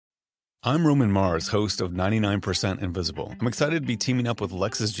I'm Roman Mars, host of 99% Invisible. I'm excited to be teaming up with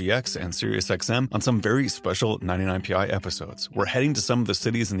Lexus GX and SiriusXM on some very special 99PI episodes. We're heading to some of the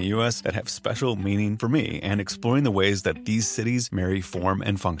cities in the U.S. that have special meaning for me and exploring the ways that these cities marry form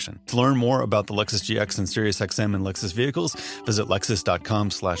and function. To learn more about the Lexus GX and SiriusXM and Lexus vehicles, visit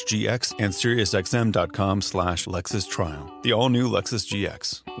lexus.com/GX and SiriusXM.com/Lexus Trial. The all-new Lexus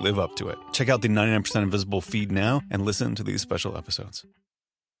GX. Live up to it. Check out the 99% Invisible feed now and listen to these special episodes.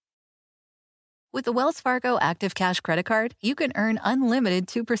 With the Wells Fargo Active Cash Credit Card, you can earn unlimited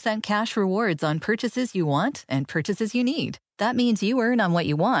 2% cash rewards on purchases you want and purchases you need. That means you earn on what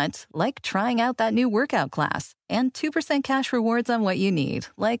you want, like trying out that new workout class, and 2% cash rewards on what you need,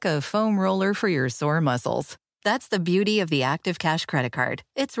 like a foam roller for your sore muscles. That's the beauty of the Active Cash Credit Card.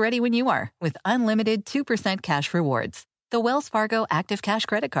 It's ready when you are, with unlimited 2% cash rewards. The Wells Fargo Active Cash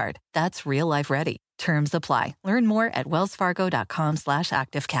Credit Card. That's real life ready. Terms apply. Learn more at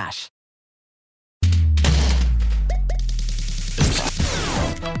wellsfargo.com/activecash.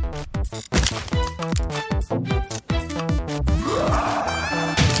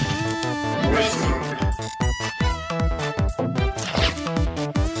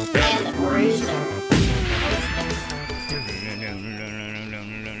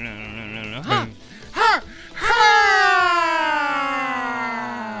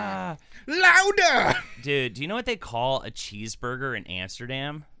 Louder! Dude, do you know what they call a cheeseburger in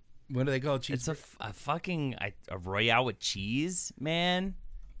Amsterdam? What do they call a cheeseburger? It's a fucking Royale with cheese, man.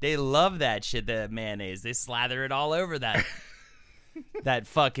 They love that shit, the mayonnaise. They slather it all over that that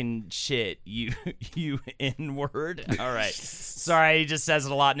fucking shit, you N-word. All right. Sorry, he just says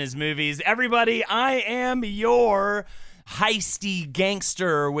it a lot in his movies. Everybody, I am your heisty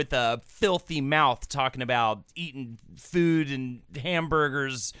gangster with a filthy mouth talking about eating food and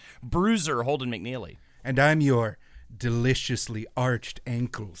hamburgers, Bruiser Holden McNeely. And I'm your deliciously arched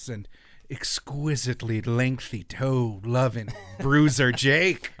ankles and exquisitely lengthy toe loving Bruiser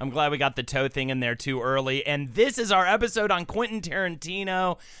Jake. I'm glad we got the toe thing in there too early. And this is our episode on Quentin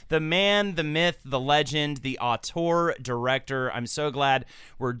Tarantino, the man, the myth, the legend, the auteur director. I'm so glad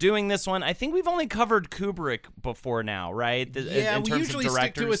we're doing this one. I think we've only covered Kubrick before now, right? Yeah, we usually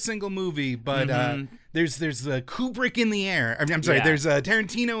stick to a single movie, but there's Kubrick in the air. I'm sorry, there's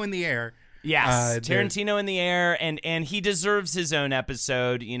Tarantino in the air. Yes, Tarantino in the air, and he deserves his own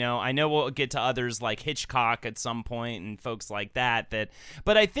episode. You know, I know we'll get to others like Hitchcock at some point and folks like that.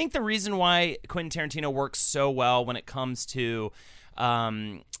 But I think the reason why Quentin Tarantino works so well when it comes to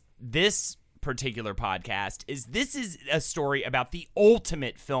this particular podcast is this is a story about the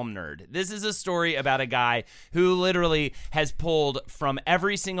ultimate film nerd. This is a story about a guy who literally has pulled from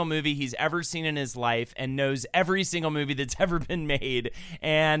every single movie he's ever seen in his life and knows every single movie that's ever been made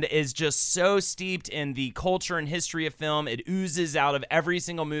and is just so steeped in the culture and history of film. It oozes out of every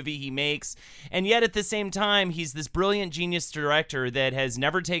single movie he makes. And yet at the same time, he's this brilliant genius director that has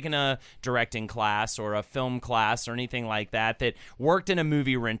never taken a directing class or a film class or anything like that, that worked in a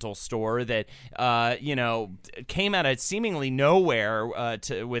movie rental store, that came out of seemingly nowhere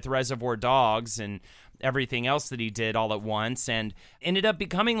with Reservoir Dogs and everything else that he did all at once, and ended up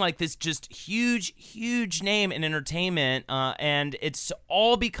becoming like this just huge name in entertainment. And it's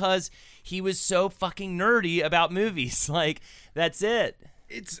all because he was so fucking nerdy about movies. Like, that's it.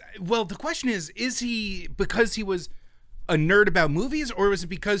 The question is he because he was a nerd about movies, or was it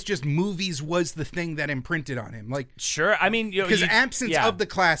because just movies was the thing that imprinted on him? Like, sure, I mean, because absence of the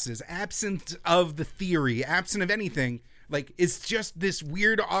classes, absent of the theory, absent of anything, like, it's just this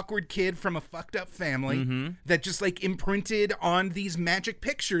weird, awkward kid from a fucked up family that just like imprinted on these magic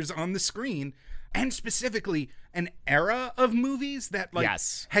pictures on the screen, and specifically an era of movies that like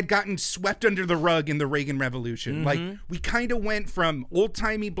had gotten swept under the rug in the Reagan Revolution. Like, we kind of went from old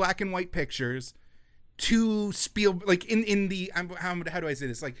timey black and white pictures to like in the how do I say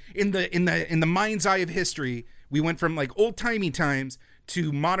this, like in the mind's eye of history, we went from like old timey times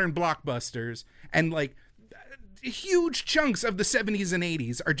to modern blockbusters, and like huge chunks of the 70s and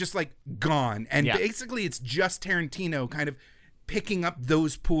 80s are just like gone, and basically it's just Tarantino kind of picking up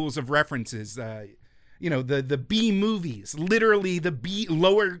those pools of references. The B movies, literally the B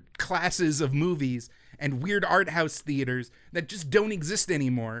lower classes of movies and weird art house theaters that just don't exist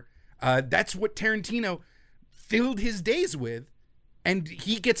anymore. That's what Tarantino filled his days with, and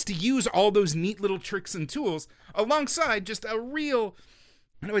he gets to use all those neat little tricks and tools alongside just a real,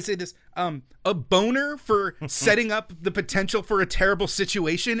 how do I say this, a boner for setting up the potential for a terrible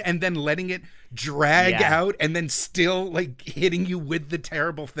situation and then letting it drag out and then still like hitting you with the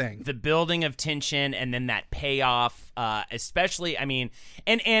terrible thing. The building of tension and then that payoff, especially, I mean,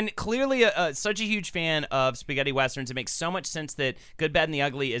 and clearly such a huge fan of spaghetti westerns. It makes so much sense that Good, Bad, and the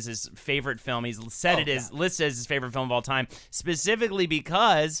Ugly is his favorite film. He's said listed as his favorite film of all time, specifically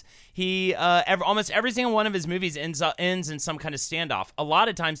because he almost every single one of his movies ends in some kind of standoff. A lot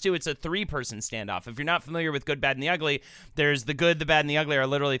of times too, it's a 3-person standoff. If you're not familiar with Good, Bad, and the Ugly, there's the Good, the Bad, and the Ugly are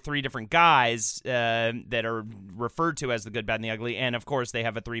literally 3 different guys that are referred to as the Good, Bad, and the Ugly, and of course they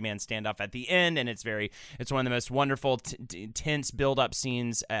have a 3-man standoff at the end, and it's one of the most wonderful, tense build-up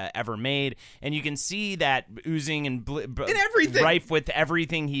scenes ever made, and you can see that oozing and everything, rife with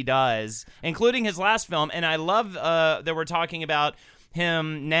everything he does, including his last film. And I love that we're talking about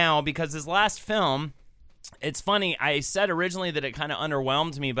him now because his last film. It's funny, I said originally that it kind of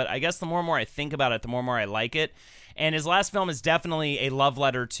underwhelmed me, but I guess the more and more I think about it, the more and more I like it. And his last film is definitely a love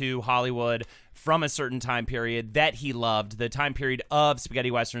letter to Hollywood from a certain time period that he loved, the time period of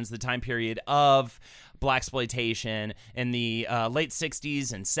spaghetti westerns, the time period of blaxploitation in the late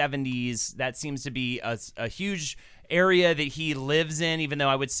 60s and 70s. That seems to be a huge area that he lives in, even though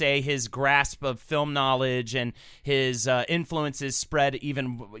I would say his grasp of film knowledge and his influences spread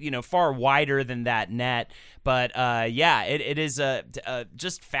even far wider than that net. But it is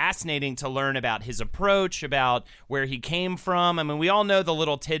just fascinating to learn about his approach, about where he came from. I mean, we all know the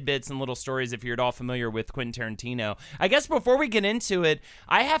little tidbits and little stories if you're at all familiar with Quentin Tarantino. I guess before we get into it,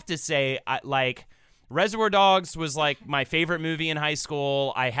 I have to say, Reservoir Dogs was like my favorite movie in high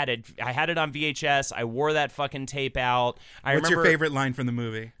school. I had it on VHS. I wore that fucking tape out. What's your favorite line from the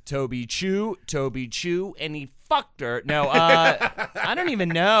movie? Toby Chew, and he fucked her. No, I don't even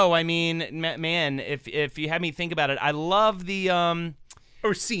know. I mean, man, if you had me think about it, I love the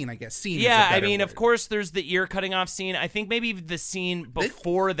Or scene, I guess. Scene. Yeah, is a better I mean, word. of course, there's the ear cutting off scene. I think maybe the scene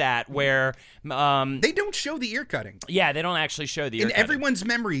before that where they don't show the ear cutting. Yeah, they don't actually show the ear cutting. In everyone's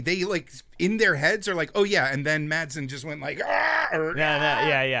memory, they in their heads are like, oh yeah, and then Madsen just went like,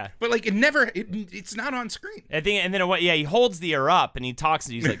 yeah. But it's not on screen. I think, and then he holds the ear up and he talks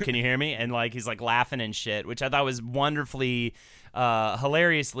and he's like, "Can you hear me?" And he's laughing and shit, which I thought was wonderfully,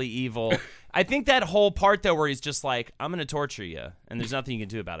 hilariously evil. I think that whole part though, where he's just like, "I'm gonna torture you, and there's nothing you can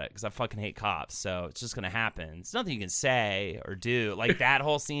do about it because I fucking hate cops, so it's just gonna happen. There's nothing you can say or do." That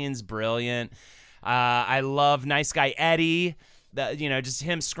whole scene's brilliant. I love Nice Guy Eddie. Just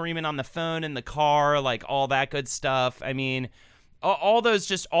him screaming on the phone in the car, all that good stuff. I mean, all those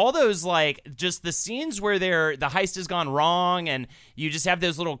just the scenes where the heist has gone wrong, and you just have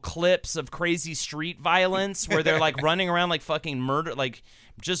those little clips of crazy street violence where they're running around fucking murder,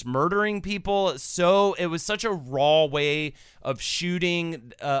 just murdering people. So it was such a raw way of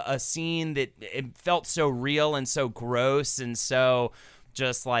shooting a scene that it felt so real and so gross and so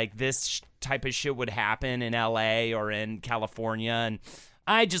just this type of shit would happen in LA or in California. And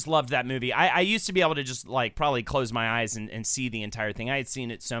I just loved that movie. I used to be able to just probably close my eyes and see the entire thing. I had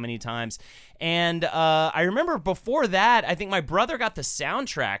seen it so many times. And I remember before that, I think my brother got the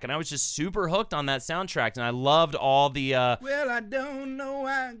soundtrack, and I was just super hooked on that soundtrack. And I loved all the well, I don't know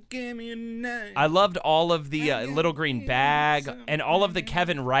why, give me a name. I loved all of the Little Green Bag and all of the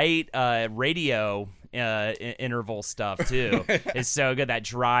Kevin Wright radio interval stuff too. It's so good. That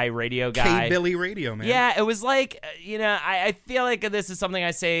dry radio guy, K-Billy Radio, man. Yeah, it was I feel like this is something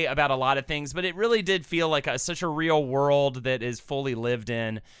I say about a lot of things, but it really did feel like such a real world that is fully lived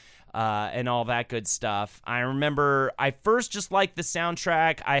in. And all that good stuff. I remember I first just liked the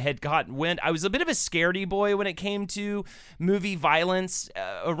soundtrack. I was a bit of a scaredy boy when it came to movie violence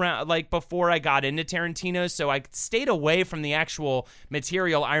around before I got into Tarantino, so I stayed away from the actual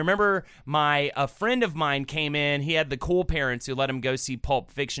material. I remember a friend of mine came in. He had the cool parents who let him go see Pulp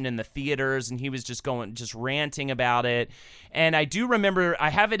Fiction in the theaters, and he was just ranting about it. And I do remember, I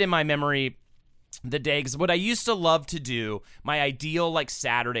have it in my memory, the day, because what I used to love to do, my ideal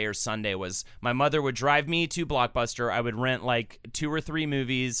Saturday or Sunday was my mother would drive me to Blockbuster. I would rent 2 or 3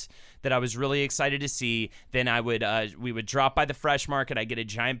 movies that I was really excited to see. Then we would drop by the Fresh Market. I'd get a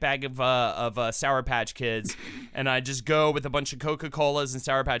giant bag of Sour Patch Kids, and I'd just go with a bunch of Coca-Colas and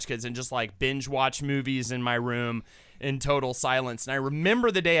Sour Patch Kids and just binge watch movies in my room in total silence. And I remember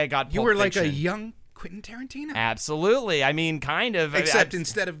the day I got Pulp Fiction. A young Quentin Tarantino. Absolutely. I mean, kind of. Except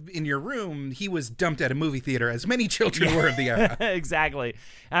instead of in your room, he was dumped at a movie theater, as many children were of the era. Exactly.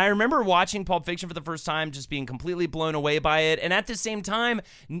 And I remember watching Pulp Fiction for the first time, just being completely blown away by it. And at the same time,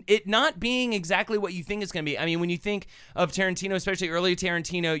 it not being exactly what you think it's going to be. I mean, when you think of Tarantino, especially early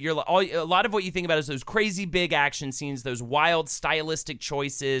Tarantino, a lot of what you think about is those crazy big action scenes, those wild stylistic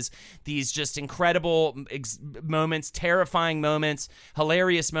choices, these just incredible moments, terrifying moments,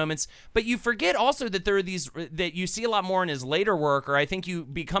 hilarious moments. But you forget also that there are these that you see a lot more in his later work, or I think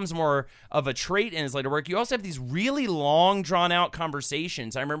becomes more of a trait in his later work. You also have these really long, drawn-out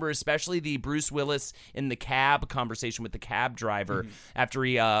conversations. I remember especially the Bruce Willis in the cab conversation with the cab driver after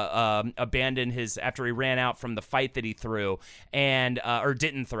he after he ran out from the fight that he threw or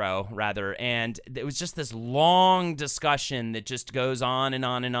didn't throw rather, and it was just this long discussion that just goes on and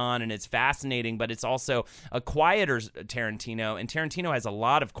on and on, and it's fascinating, but it's also a quieter Tarantino, and Tarantino has a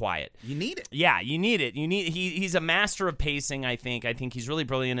lot of quiet. You need it. Yeah, you need it. He's a master of pacing, I think. I think he's really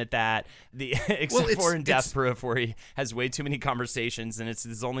brilliant at that. Except for in Death Proof, where he has way too many conversations, and it's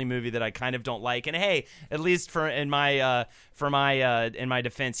his only movie that I kind of don't like. And hey, at least in my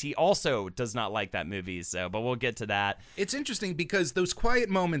defense, he also does not like that movie. So, but we'll get to that. It's interesting because those quiet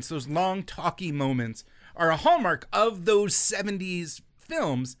moments, those long talky moments, are a hallmark of those 70s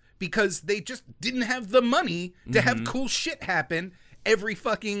films because they just didn't have the money to have cool shit happen every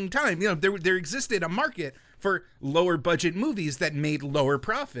fucking time. You know, there existed a market for lower budget movies that made lower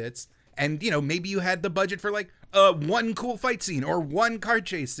profits. And, you know, maybe you had the budget for like one cool fight scene or one car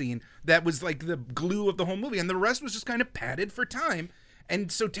chase scene that was like the glue of the whole movie. And the rest was just kind of padded for time.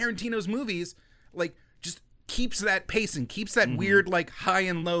 And so Tarantino's movies, like, just keeps that pacing, keeps that weird, like, high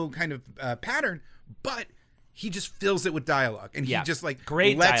and low kind of pattern. But he just fills it with dialogue. And he just, like,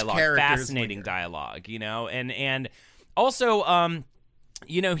 great lets dialogue, fascinating dialogue, you know? And also,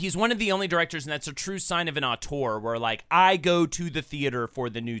 you know, he's one of the only directors, and that's a true sign of an auteur, where, like, I go to the theater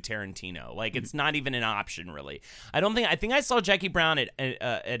for the new Tarantino. Like, it's not even an option, really. I think I saw Jackie Brown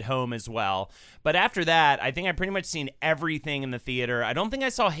at home as well. But after that, I think I pretty much seen everything in the theater. I don't think I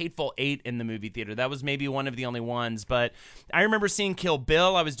saw Hateful Eight in the movie theater. That was maybe one of the only ones. But I remember seeing Kill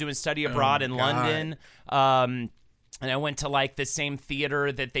Bill. I was doing study abroad in London. And I went to, like, the same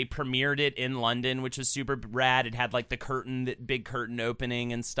theater that they premiered it in London, which was super rad. It had, like, the big curtain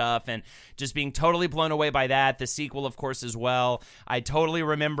opening and stuff, and just being totally blown away by that. The sequel, of course, as well. I totally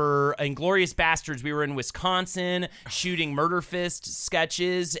remember Inglourious Basterds. We were in Wisconsin shooting Murder Fist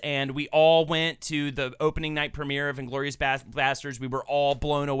sketches, and we all went to the opening night premiere of Inglourious Basterds. We were all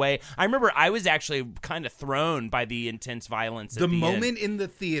blown away. I remember I was actually kind of thrown by the intense violence at the moment end. In the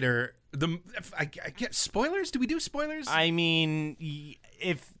theater... I get spoilers? Do we do spoilers? I mean,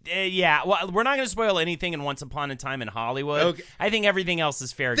 well, we're not going to spoil anything in Once Upon a Time in Hollywood. Okay. I think everything else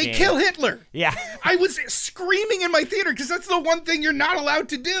is fair game. They kill Hitler. Yeah. I was screaming in my theater because that's the one thing you're not allowed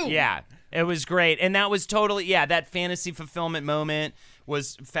to do. Yeah, it was great. And that was totally, that fantasy fulfillment moment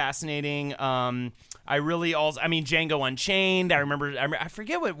was fascinating. Django Unchained. I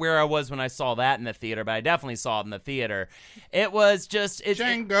forget where I was when I saw that in the theater, but I definitely saw it in the theater. It was just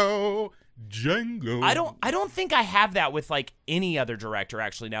Django. I don't think I have that with like any other director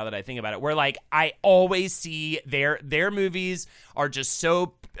actually. Now that I think about it, where like I always see their movies are just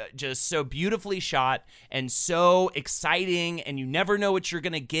so beautifully shot and so exciting, and you never know what you're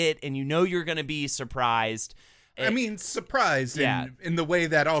gonna get, and you know you're gonna be surprised. Surprised in the way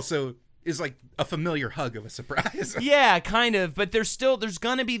that also is like a familiar hug of a surprise. Yeah, kind of, but there's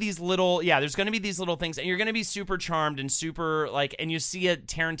going to be these little things, and you're going to be super charmed and super like, and you see a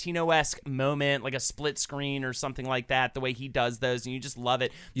Tarantino-esque moment, like a split screen or something like that, the way he does those, and you just love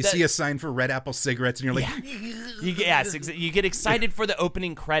it. You see a sign for Red Apple cigarettes, and you're like... You get excited for the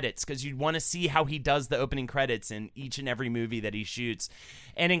opening credits, because you want to see how he does the opening credits in each and every movie that he shoots.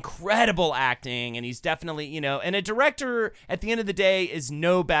 And incredible acting, and he's definitely, and a director at the end of the day is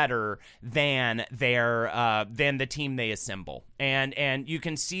no better than the team they assemble. And you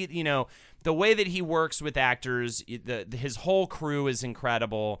can see, the way that he works with actors, his whole crew is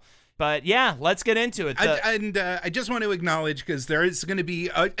incredible. But yeah, let's get into it. I just want to acknowledge, because there is going to be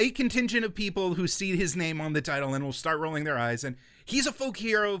a contingent of people who see his name on the title and will start rolling their eyes. And he's a folk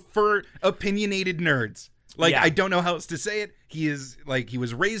hero for opinionated nerds. I don't know how else to say it. He is like, he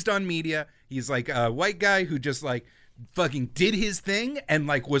was raised on media. He's like a white guy who just like fucking did his thing and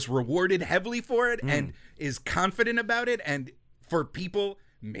like was rewarded heavily for it and is confident about it. And for people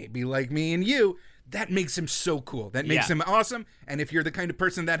maybe like me and you, that makes him so cool. That makes him awesome. And if you're the kind of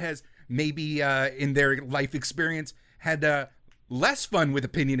person that has maybe in their life experience had less fun with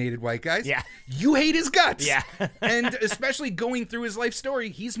opinionated white guys. Yeah. You hate his guts. Yeah. And especially going through his life story,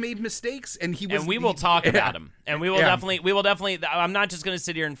 he's made mistakes, and we will talk about him. And we will definitely, I'm not just going to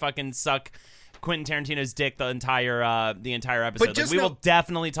sit here and fucking suck Quentin Tarantino's dick the entire episode. Like, we will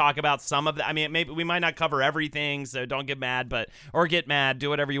definitely talk about some of that. I mean, maybe we might not cover everything, so don't get mad, or get mad, do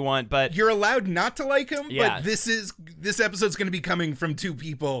whatever you want. But you're allowed not to like him. But this episode's going to be coming from two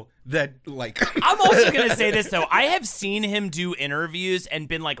people that like him. I'm also going to say this though. I have seen him do interviews and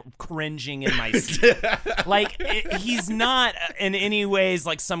been like cringing in my seat. Like he's not in any ways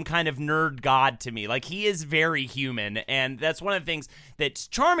like some kind of nerd god to me. Like he is very human, and that's one of the things that's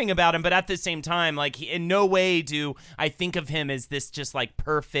charming about him. But at the same time, like in no way do I think of him as this just like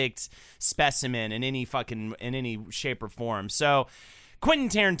perfect specimen in any shape or form. So Quentin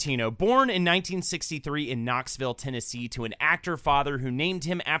Tarantino, born in 1963 in Knoxville, Tennessee, to an actor father who named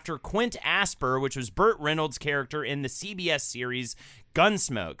him after Quint Asper, which was Burt Reynolds' character in the CBS series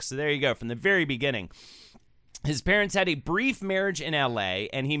Gunsmoke. So there you go, from the very beginning. His parents had a brief marriage in L.A.,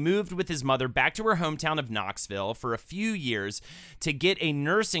 and he moved with his mother back to her hometown of Knoxville for a few years to get a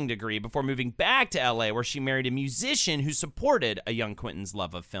nursing degree before moving back to L.A., where she married a musician who supported a young Quentin's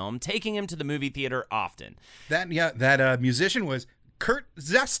love of film, taking him to the movie theater often. That musician was Kurt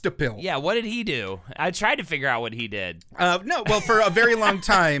Zestapil. Yeah, what did he do? I tried to figure out what he did. For a very long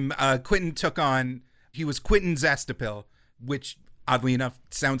time, Quentin he was Quentin Zestapil, which oddly enough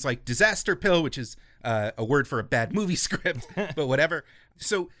sounds like disaster pill, which is a word for a bad movie script, but whatever.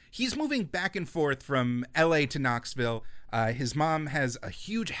 So he's moving back and forth from LA to Knoxville. His mom has a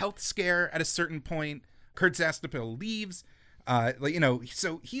huge health scare at a certain point. Kurt Zestapil leaves.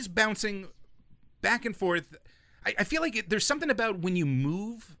 So he's bouncing back and forth. I feel like there's something about when you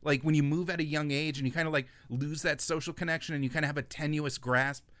move at a young age and you kind of like lose that social connection and you kind of have a tenuous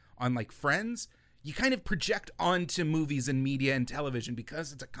grasp on like friends, you kind of project onto movies and media and television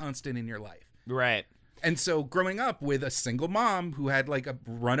because it's a constant in your life. Right. And so growing up with a single mom who had like a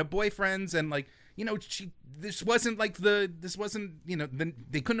run of boyfriends and like, they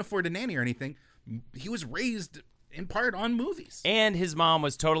couldn't afford a nanny or anything. He was raised in part on movies. And his mom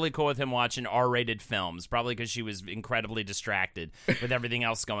was totally cool with him watching R-rated films, probably because she was incredibly distracted with everything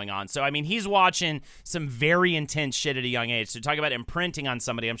else going on. So, I mean, he's watching some very intense shit at a young age. So talk about imprinting on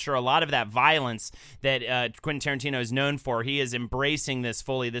somebody. I'm sure a lot of that violence that Quentin Tarantino is known for, he is embracing this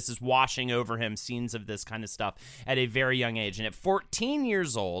fully. This is washing over him, scenes of this kind of stuff at a very young age. And at 14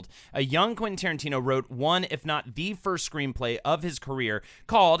 years old, a young Quentin Tarantino wrote one, if not the first screenplay of his career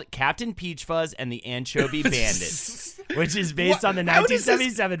called Captain Peach Fuzz and the Anchovy Bandit. Which is based on the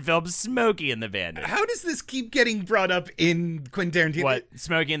 1977 film Smokey and the Bandit. How does this keep getting brought up in Quentin Tarantino? What,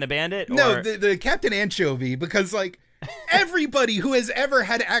 Smokey and the Bandit? No, the Captain Anchovy, because like everybody who has ever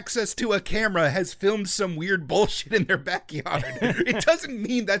had access to a camera has filmed some weird bullshit in their backyard. It doesn't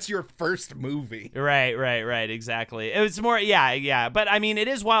mean that's your first movie. Right, exactly. It was more, yeah. But I mean, it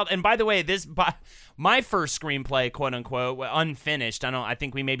is wild. And by the way, my first screenplay, quote unquote, unfinished, I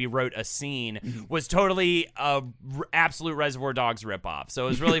think we maybe wrote a scene, was totally a absolute Reservoir Dogs ripoff. So it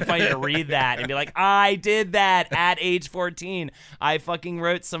was really funny to read that and be like, I did that at age 14. I fucking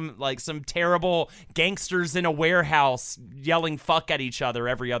wrote some terrible gangsters in a warehouse yelling fuck at each other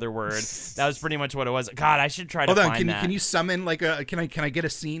every other word. That was pretty much what it was. God, I should try to find that. Can you summon can I get a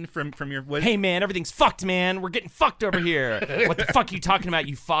scene from your what? Hey man, everything's fucked, man. We're getting fucked over here. What the fuck are you talking about,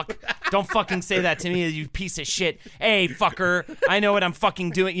 you fuck? Don't fucking say that to me, you piece of shit. Hey, fucker, I know what I'm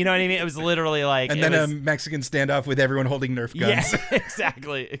fucking doing. You know what I mean? It was literally like... And then a Mexican standoff with everyone holding Nerf guns.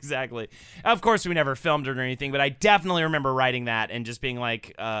 Yeah, exactly. Of course, we never filmed it or anything, but I definitely remember writing that and just being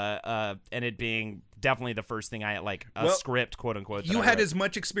like, and it being... definitely the first thing script, quote unquote. You had as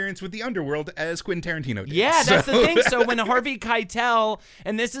much experience with the underworld as Quentin Tarantino did. Yeah, that's the thing. So when Harvey Keitel,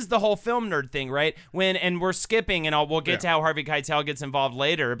 and this is the whole film nerd thing, right? And we're skipping, and we'll get to how Harvey Keitel gets involved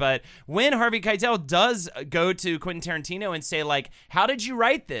later. But when Harvey Keitel does go to Quentin Tarantino and say, like, how did you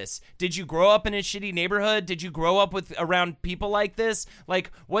write this? Did you grow up in a shitty neighborhood? Did you grow up around people like this?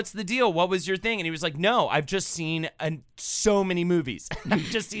 Like, what's the deal? What was your thing? And he was like, no, I've just seen so many movies. I've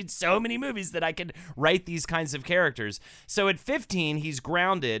just seen so many movies that I could write these kinds of characters. So at 15, he's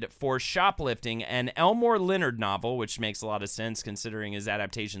grounded for shoplifting an Elmore Leonard novel, which makes a lot of sense considering his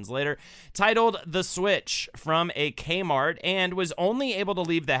adaptations later, titled The Switch, from a Kmart, and was only able to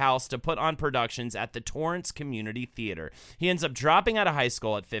leave the house to put on productions at the Torrance Community Theater. He ends up dropping out of high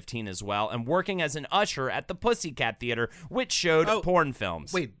school at 15 as well and working as an usher at the Pussycat Theater, which showed porn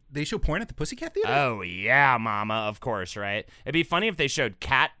films. Wait, they show porn at the Pussycat Theater? Oh, yeah, mama, of course, right? It'd be funny if they showed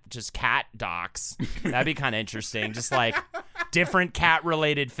cat docs. That'd be kind of interesting. Just like different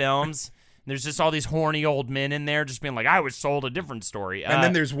cat-related films. There's just all these horny old men in there just being like, I was sold a different story. And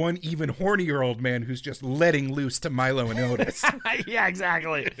then there's one even hornier old man who's just letting loose to Milo and Otis. Yeah,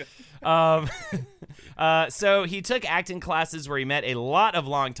 exactly. So he took acting classes where he met a lot of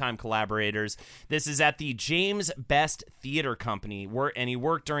longtime collaborators. This is at the James Best Theater Company, and he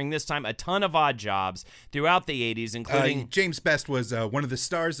worked during this time a ton of odd jobs throughout the 80s, including... James Best was one of the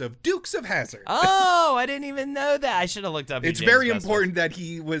stars of Dukes of Hazzard. Oh, I didn't even know that. I should have looked up. It's very important that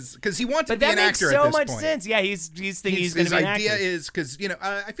he was, because he wanted to be an actor at this point. But that makes so much sense. Yeah, he's thinking he's going to be an actor. His idea is, because,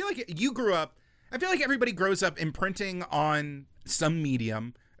 I feel like you grew up, I feel like everybody grows up imprinting on some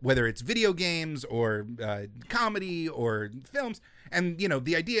medium, whether it's video games or comedy or films. And,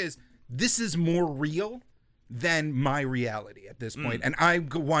 the idea is this is more real than my reality at this point. And I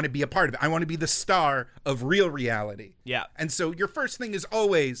want to be a part of it. I want to be the star of real reality. Yeah. And so your first thing is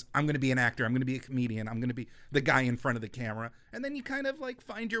always, I'm going to be an actor. I'm going to be a comedian. I'm going to be the guy in front of the camera. And then you kind of like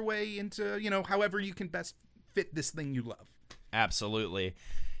find your way into, however you can best fit this thing you love. Absolutely.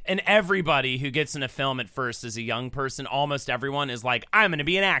 And everybody who gets in a film at first as a young person, almost everyone is like, I'm going to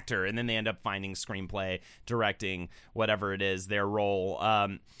be an actor. And then they end up finding screenplay, directing, whatever it is, their role.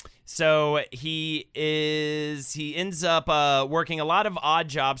 So he ends up working a lot of odd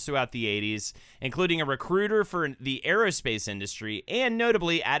jobs throughout the 80s, including a recruiter for the aerospace industry and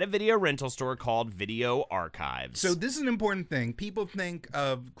notably at a video rental store called Video Archives. So this is an important thing. People think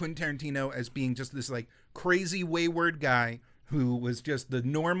of Quentin Tarantino as being just this like crazy wayward guy who was just the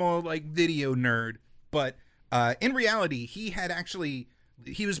normal like video nerd. But in reality, he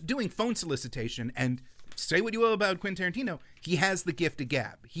was doing phone solicitation, and say what you will about Quentin Tarantino, he has the gift of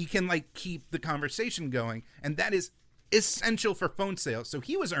gab. He can like keep the conversation going, and that is essential for phone sales. So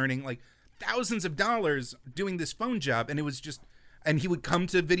he was earning like thousands of dollars doing this phone job, and it was just, and he would come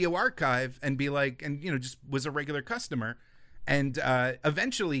to Video Archive and be like, and just was a regular customer, and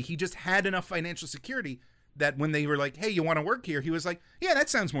eventually he just had enough financial security that when they were like, hey, you want to work here? He was like, yeah, that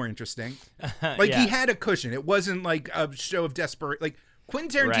sounds more interesting. Like He had a cushion. It wasn't like a show of desperate. Like Quentin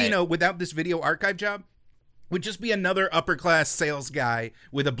Tarantino without this Video Archive job would just be another upper class sales guy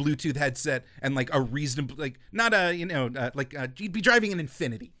with a Bluetooth headset and like a reasonable, like not a, you'd be driving an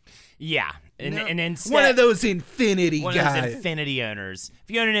Infinity. Yeah. And instead, one of those Infinity guys. One of those Infinity owners.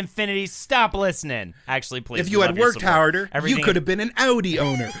 If you own an Infinity, stop listening. Actually, please. If you had worked harder, you could have been an Audi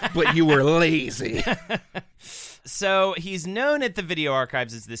owner, but you were lazy. So he's known at the Video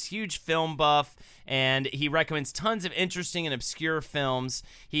Archives as this huge film buff, and he recommends tons of interesting and obscure films.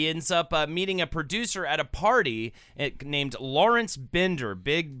 He ends up meeting a producer at a party named Lawrence Bender.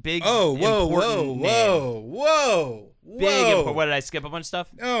 Big, whoa. What, did I skip a bunch of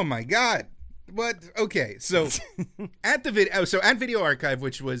stuff? Oh, my God. What? Okay, so at Video Archive,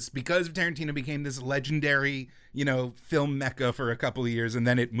 which was because Tarantino became this legendary, film mecca for a couple of years, and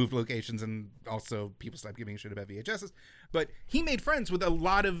then it moved locations, and also people stopped giving a shit about VHSs. But he made friends with a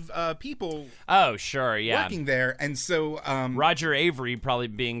lot of people. Oh, sure, yeah, working there, and so Roger Avery probably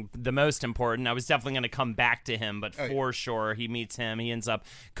being the most important. I was definitely going to come back to him, but sure, he meets him. He ends up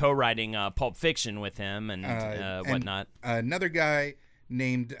co-writing Pulp Fiction with him and whatnot. Another guy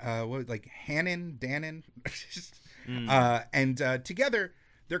named Hannon, Dannon, and together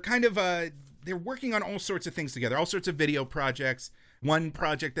they're kind of they're working on all sorts of things together, all sorts of video projects. One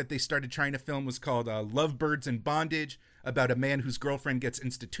project that they started trying to film was called Lovebirds in Bondage, about a man whose girlfriend gets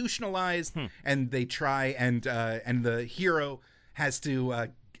institutionalized, and they try and the hero has to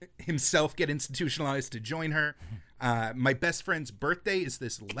himself get institutionalized to join her. My Best Friend's Birthday is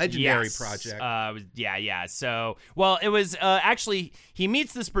this legendary project. So, it was actually, he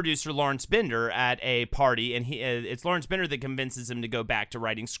meets this producer, Lawrence Bender, at a party, and it's Lawrence Bender that convinces him to go back to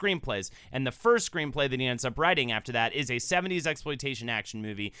writing screenplays. And the first screenplay that he ends up writing after that is a 70s exploitation action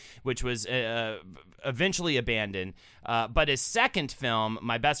movie, which was eventually abandoned. But his second film,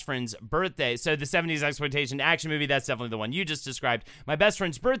 My Best Friend's Birthday, so the 70s exploitation action movie, that's definitely the one you just described. My Best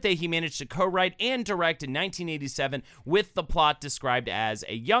Friend's Birthday, he managed to co-write and direct in 1987 with the plot described as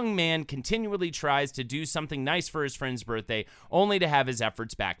a young man continually tries to do something nice for his friend's birthday only to have his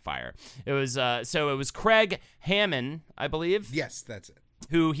efforts backfire. It was Craig Hammond, I believe. Yes, that's it.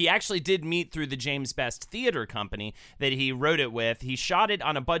 Who he actually did meet through the James Best Theater Company that he wrote it with. He shot it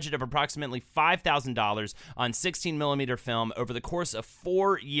on a budget of approximately $5,000 on 16mm film over the course of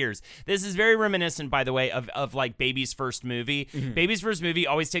 4 years. This is very reminiscent, by the way, of like Baby's first movie. Mm-hmm. Baby's first movie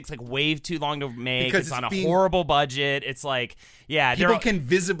always takes like way too long to make. Because it's on a horrible budget. It's like, yeah. People can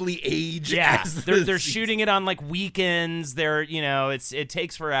visibly age. Yeah, they're shooting it on like weekends. It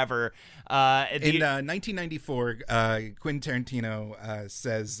takes forever. In 1994, Quentin Tarantino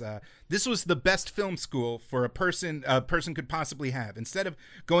says, this was the best film school for a person could possibly have. Instead of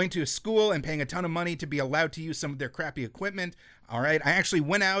going to a school and paying a ton of money to be allowed to use some of their crappy equipment, all right, I actually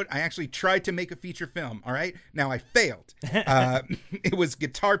went out. I actually tried to make a feature film, all right? Now, I failed. It was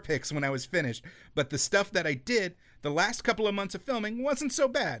guitar picks when I was finished. But the stuff that I did, the last couple of months of filming wasn't so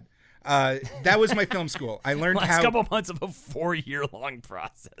bad. That was my film school. I learned last couple months of a 4-year-long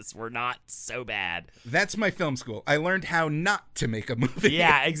process were not so bad. That's my film school. I learned how not to make a movie.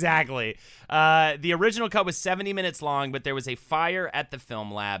 Yeah, exactly. The original cut was 70 minutes long, but there was a fire at the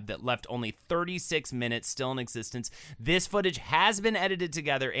film lab that left only 36 minutes still in existence. This footage has been edited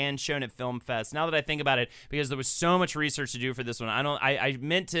together and shown at Film Fest. Now that I think about it, because there was so much research to do for this one, I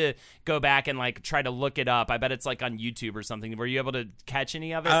meant to go back and like try to look it up. I bet it's like on YouTube or something. Were you able to catch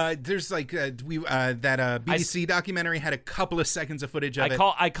any of it? There's like that BBC documentary had a couple of seconds of footage of it.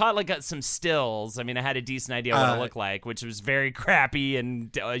 I caught like some stills. I mean, I had a decent idea what it looked like, which was very crappy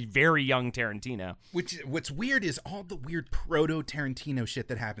and very young Tarantino. What's weird is all the weird proto-Tarantino shit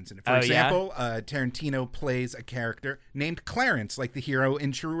that happens in it. For example, Tarantino plays a character named Clarence, like the hero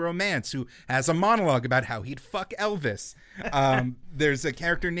in True Romance, who has a monologue about how he'd fuck Elvis. There's a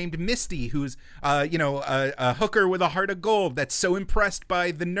character named Misty, who's a hooker with a heart of gold that's so impressed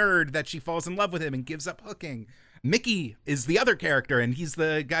by the nerd that she falls in love with him and gives up hooking. Mickey is the other character, and he's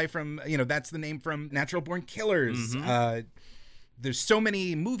the guy from, that's the name from Natural Born Killers. Mm-hmm. There's so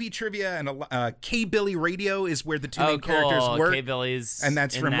many movie trivia, and K-Billy Radio is where the two main characters work. K-Billy's and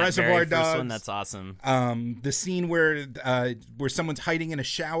that's from that Reservoir very Dogs. First one. That's awesome. The scene where someone's hiding in a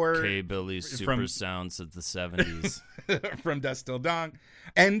shower. K-Billy's super sounds of the 70s. From Dusk Till Dawn.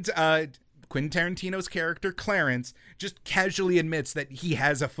 And Quentin Tarantino's character, Clarence, just casually admits that he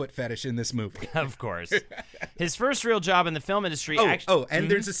has a foot fetish in this movie. Of course. His first real job in the film industry...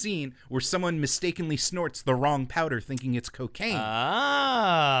 There's a scene where someone mistakenly snorts the wrong powder thinking it's cocaine.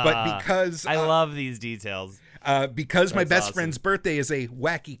 But because... I love these details. Because my best friend's birthday is a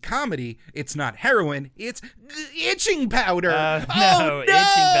wacky comedy, it's not heroin, it's itching powder. No, itching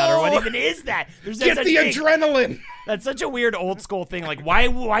powder. What even is that? Get the adrenaline. That's such a weird old school thing. Like,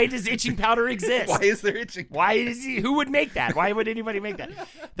 why does itching powder exist? Why is there itching? Who would make that? Why would anybody make that?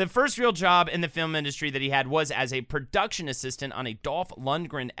 The first real job in the film industry that he had was as a production assistant on a Dolph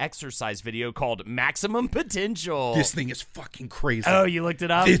Lundgren exercise video called Maximum Potential. This thing is fucking crazy. Oh, you looked it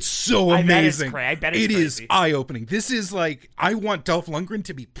up? It's so amazing. I bet it's crazy. Is eye-opening. This is like, I want Dolph Lundgren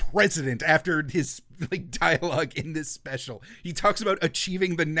to be president after his dialogue in this special. He talks about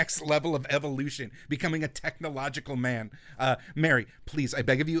achieving the next level of evolution, becoming a technological man. Mary, please, I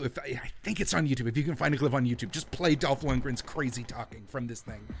beg of you, I think it's on YouTube. If you can find a clip on YouTube, just play Dolph Lundgren's crazy talking from this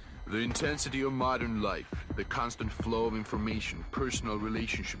thing. The intensity of modern life, the constant flow of information, personal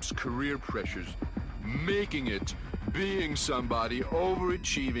relationships, career pressures, making it, being somebody,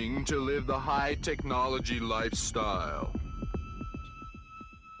 overachieving to live the high technology lifestyle.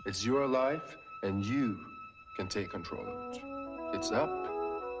 It's your life, and you can take control of it. It's up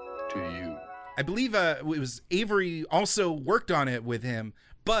to you. I believe it was Avery also worked on it with him,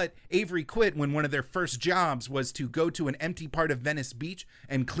 but Avery quit when one of their first jobs was to go to an empty part of Venice Beach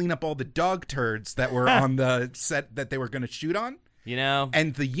and clean up all the dog turds that were on the set that they were going to shoot on.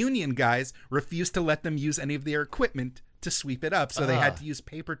 And the union guys refused to let them use any of their equipment to sweep it up, so they had to use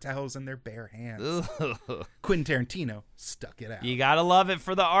paper towels in their bare hands. Quentin Tarantino stuck it out. You gotta love it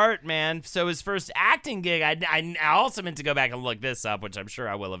for the art, man. So his first acting gig, I also meant to go back and look this up, which I'm sure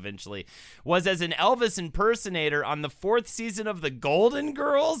I will eventually, was as an Elvis impersonator on the 4th season of The Golden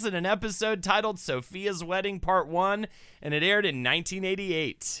Girls in an episode titled Sophia's Wedding Part 1, and it aired in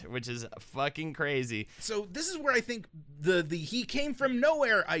 1988, which is fucking crazy. So this is where I think the he came from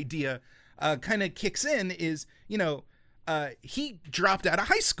nowhere idea kind of kicks in is, he dropped out of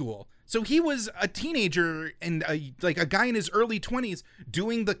high school. So he was a teenager and a guy in his early 20s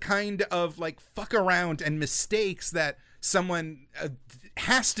doing the kind of like fuck around and mistakes that someone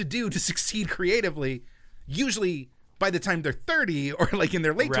has to do to succeed creatively. Usually by the time they're 30 or like in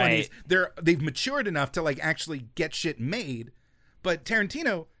their late 20s, they've matured enough to like actually get shit made. But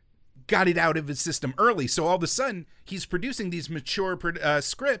Tarantino got it out of his system early, so all of a sudden he's producing these mature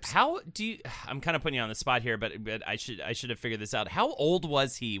scripts. How do you? I'm kind of putting you on the spot here, but I should have figured this out. How old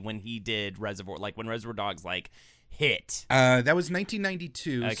was he when he did Reservoir? Like when Reservoir Dogs hit? That was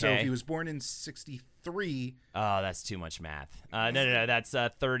 1992. Okay. So he was born in 63. Oh, that's too much math. No, that's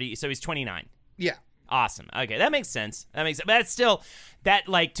 30. So he's 29. Yeah. Awesome. Okay, that makes sense. But that's still that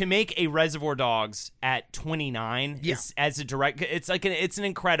like to make a Reservoir Dogs at 29 is, as a director, it's like it's an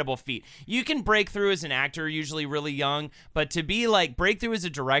incredible feat. You can break through as an actor usually really young, but to be like breakthrough as a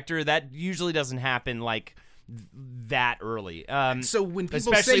director, that usually doesn't happen like that early. So when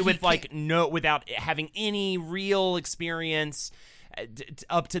people especially say with like without having any real experience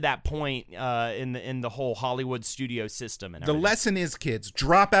up to that point in the whole Hollywood studio system and everything. The lesson is, kids,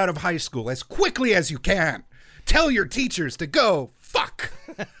 drop out of high school as quickly as you can. Tell your teachers to go fuck.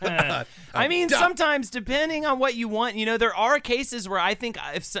 I mean, sometimes depending on what you want, there are cases where I think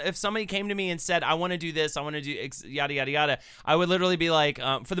if somebody came to me and said, I want to do this, I want to do yada, yada, yada, I would literally be like,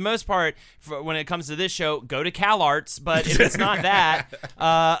 for the most part, when it comes to this show, go to CalArts. But if it's not that,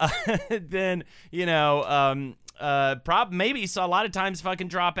 then, maybe so a lot of times fucking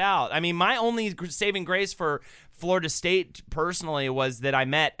drop out. I mean, my only saving grace for Florida State personally was that I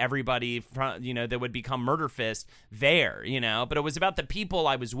met everybody from, that would become Murder Fist there, but it was about the people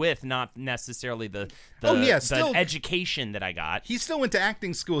I was with, not necessarily the education that I got. He still went to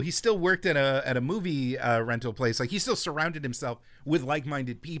acting school. He still worked at a movie rental place. Like, he still surrounded himself with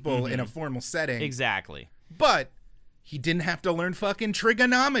like-minded people in a formal setting. Exactly. But he didn't have to learn fucking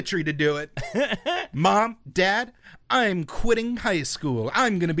trigonometry to do it. Mom, Dad, I'm quitting high school.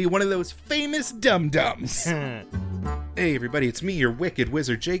 I'm going to be one of those famous dum-dums. Hey, everybody, it's me, your wicked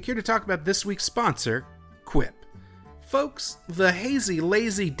wizard Jake, here to talk about this week's sponsor, Quip. Folks, the hazy,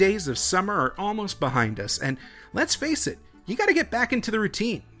 lazy days of summer are almost behind us, and let's face it, you got to get back into the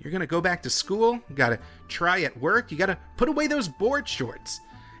routine. You're going to go back to school, you got to try at work, you got to put away those board shorts.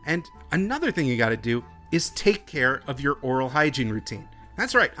 And another thing you got to do is take care of your oral hygiene routine.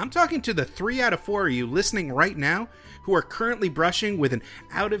 That's right, I'm talking to the 3 out of 4 of you listening right now who are currently brushing with an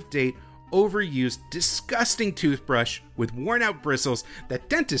out-of-date, overused, disgusting toothbrush with worn-out bristles that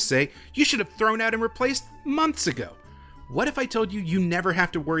dentists say you should have thrown out and replaced months ago. What if I told you never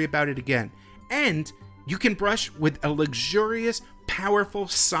have to worry about it again? And you can brush with a luxurious, powerful,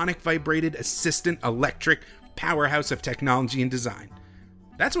 sonic-vibrated assistant electric powerhouse of technology and design.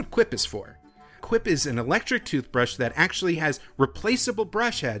 That's what Quip is for. Quip is an electric toothbrush that actually has replaceable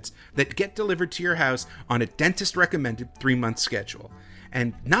brush heads that get delivered to your house on a dentist-recommended 3-month schedule.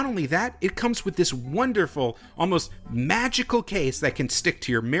 And not only that, it comes with this wonderful, almost magical case that can stick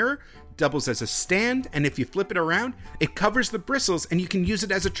to your mirror, doubles as a stand, and if you flip it around, it covers the bristles and you can use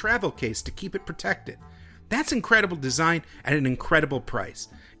it as a travel case to keep it protected. That's incredible design at an incredible price.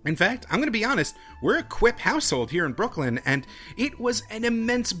 In fact, I'm going to be honest, we're a Quip household here in Brooklyn, and it was an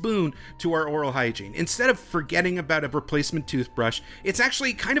immense boon to our oral hygiene. Instead of forgetting about a replacement toothbrush, it's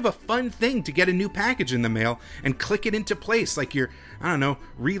actually kind of a fun thing to get a new package in the mail and click it into place like you're,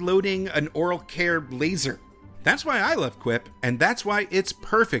 reloading an oral care laser. That's why I love Quip, and that's why it's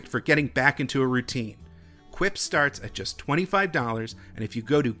perfect for getting back into a routine. Quip starts at just $25, and if you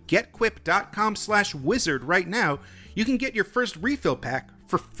go to getquip.com/wizard right now, you can get your first refill pack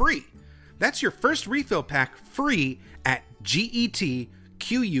for free. That's your first refill pack free at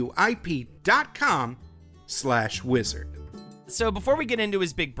getquip.com/wizard. So before we get into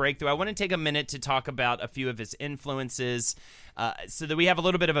his big breakthrough, I want to take a minute to talk about a few of his influences so that we have a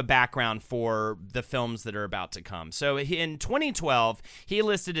little bit of a background for the films that are about to come. So in 2012, he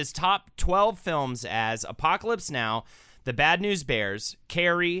listed his top 12 films as Apocalypse Now, The Bad News Bears,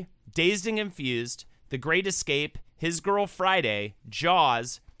 Carrie, Dazed and Confused, The Great Escape, His Girl Friday,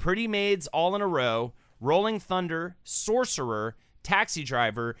 Jaws, Pretty Maids All in a Row, Rolling Thunder, Sorcerer, Taxi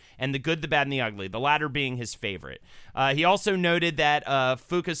Driver, and The Good, the Bad, and the Ugly, the latter being his favorite. He also noted that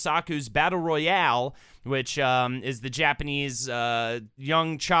Fukasaku's Battle Royale, which is the Japanese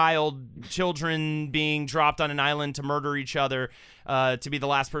young children being dropped on an island to murder each other to be the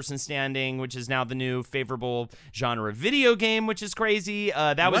last person standing, which is now the new favorable genre of video game, which is crazy.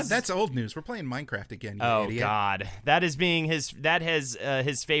 That's old news. We're playing Minecraft again, you idiot. God. That is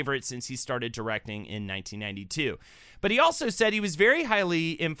his favorite since he started directing in 1992. But he also said he was very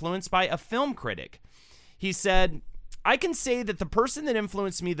highly influenced by a film critic. He said, I can say that the person that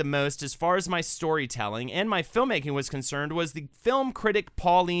influenced me the most as far as my storytelling and my filmmaking was concerned was the film critic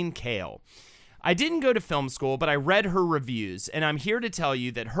Pauline Kael. I didn't go to film school, but I read her reviews, and I'm here to tell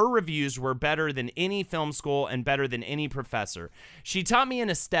you that her reviews were better than any film school and better than any professor. She taught me an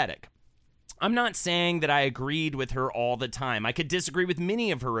aesthetic. I'm not saying that I agreed with her all the time. I could disagree with many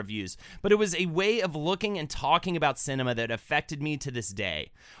of her reviews, but it was a way of looking and talking about cinema that affected me to this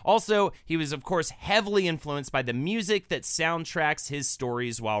day. Also, he was, of course, heavily influenced by the music that soundtracks his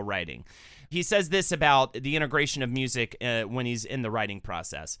stories while writing. He says this about the integration of music when he's in the writing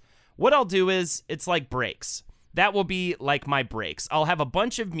process. What I'll do is, it's like breaks. That will be like my breaks. I'll have a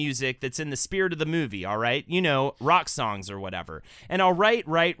bunch of music that's in the spirit of the movie, all right? You know, rock songs or whatever. And I'll write,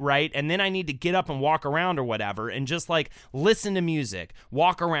 and then I need to get up and walk around or whatever and just like listen to music,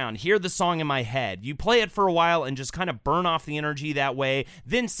 walk around, hear the song in my head. You play it for a while and just kind of burn off the energy that way,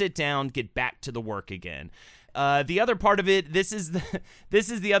 then sit down, get back to the work again. The other part of it, this is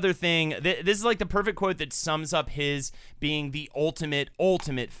the other thing. This is like the perfect quote that sums up his being the ultimate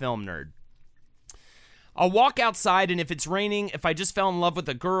film nerd. I'll walk outside, and if it's raining, if I just fell in love with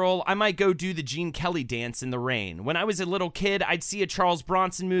a girl, I might go do the Gene Kelly dance in the rain. When I was a little kid, I'd see a Charles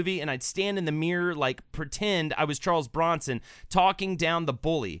Bronson movie, and I'd stand in the mirror, like pretend I was Charles Bronson, talking down the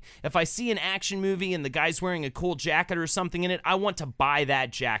bully. If I see an action movie and the guy's wearing a cool jacket or something in it, I want to buy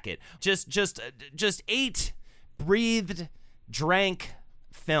that jacket. Just ate, breathed, drank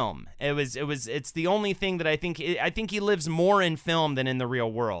film. It's the only thing that I think he lives more in film than in the real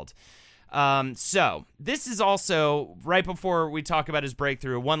world. So this is also, right before we talk about his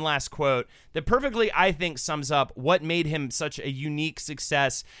breakthrough, one last quote that perfectly, I think, sums up what made him such a unique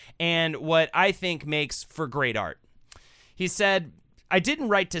success and what I think makes for great art. He said, "I didn't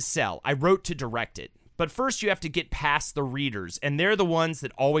write to sell, I wrote to direct it. But first you have to get past the readers, and they're the ones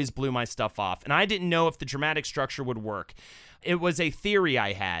that always blew my stuff off, and I didn't know if the dramatic structure would work. It was a theory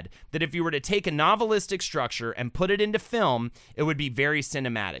I had, that if you were to take a novelistic structure and put it into film, it would be very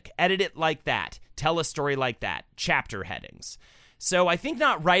cinematic. Edit it like that. Tell a story like that. Chapter headings." So I think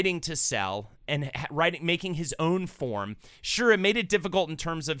not writing to sell and making his own form, sure, it made it difficult in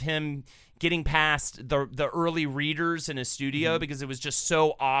terms of him getting past the early readers in a studio because it was just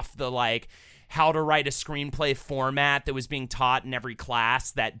so off the, like, how to write a screenplay format that was being taught in every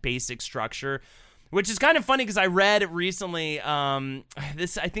class, that basic structure. Which is kind of funny because I read recently,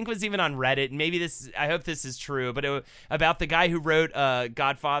 this I think was even on Reddit. Maybe I hope this is true, but about the guy who wrote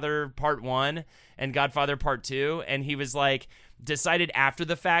Godfather Part 1 and Godfather Part 2, and he was like, decided after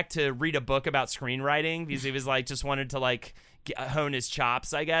the fact to read a book about screenwriting because he was like, just wanted to like hone his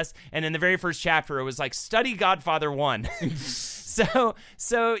chops, I guess. And in the very first chapter, it was like, study Godfather 1.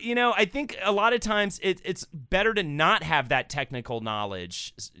 So you know, I think a lot of times it's better to not have that technical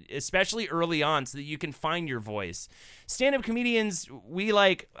knowledge, especially early on, so that you can find your voice. Stand-up comedians,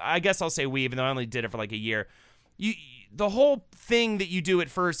 I guess I'll say we, even though I only did it for like a year. The whole thing that you do at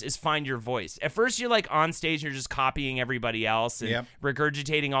first is find your voice. At first, you're like on stage and you're just copying everybody else and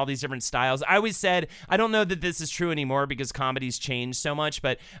regurgitating all these different styles. I always said, I don't know that this is true anymore because comedy's changed so much,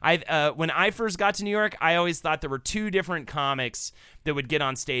 but when I first got to New York, I always thought there were two different comics that would get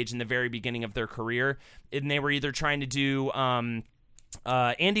on stage in the very beginning of their career, and they were either trying to do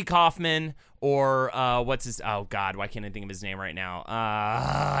Andy Kaufman or oh God, why can't I think of his name right now?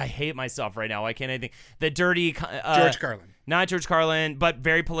 I hate myself right now. Why can't I think? The dirty George Carlin. Not George Carlin, but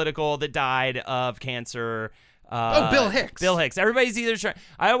very political, that died of cancer. Bill Hicks. Bill Hicks. Everybody's either trying.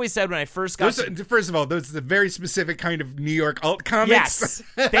 I always said when I first got first of all, those are the very specific kind of New York alt comics.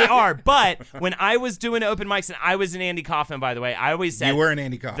 Yes, they are. But when I was doing open mics, and I was an Andy Kaufman, by the way, I always said you were an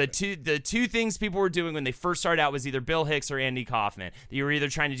Andy Kaufman. The two things people were doing when they first started out was either Bill Hicks or Andy Kaufman. You were either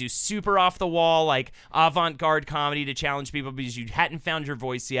trying to do super off the wall, like avant-garde comedy to challenge people because you hadn't found your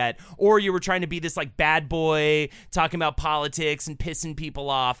voice yet, or you were trying to be this like bad boy talking about politics and pissing people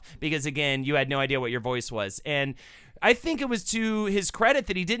off because, again, you had no idea what your voice was. And I think it was to his credit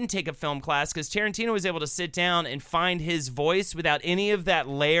that he didn't take a film class, because Tarantino was able to sit down and find his voice without any of that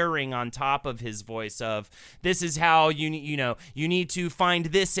layering on top of his voice of, this is how you need to find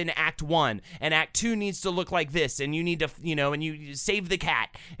this in Act 1, and Act 2 needs to look like this, and you need to, and you save the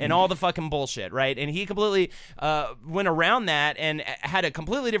cat, and all the fucking bullshit, right? And he completely went around that and had a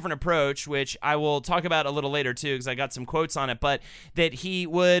completely different approach, which I will talk about a little later too, because I got some quotes on it, but that he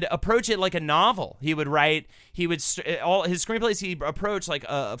would approach it like a novel. All his screenplays, he approached like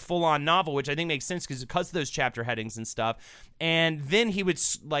a full-on novel, which I think makes sense because of those chapter headings and stuff. And then he would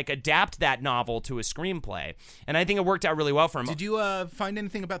like adapt that novel to a screenplay, and I think it worked out really well for him. Did you find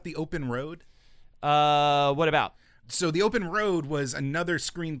anything about The Open Road? What about? So The Open Road was another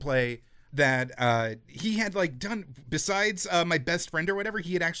screenplay that he had like done besides My Best Friend or whatever.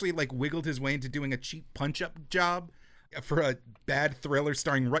 He had actually like wiggled his way into doing a cheap punch-up job for a bad thriller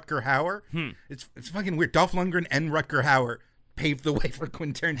starring Rutger Hauer. It's fucking weird. Dolph Lundgren and Rutger Hauer paved the way for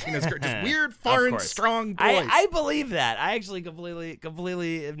Quentin Tarantino's career. Just weird, foreign, strong boys. I believe that. I actually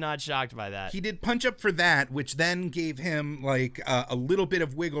completely am not shocked by that. He did Punch Up for that, which then gave him like a little bit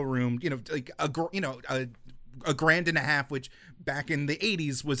of wiggle room. Like a $1.50, which back in the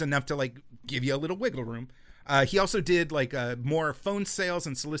 80s was enough to like give you a little wiggle room. He also did like more phone sales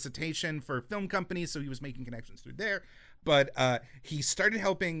and solicitation for film companies, so he was making connections through there. But he started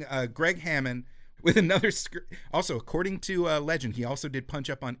helping Greg Hammond, with another script. Also, according to legend, he also did Punch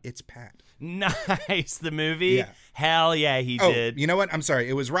Up on It's Pat. Nice. The movie? Yeah. Hell yeah, he did. You know what? I'm sorry.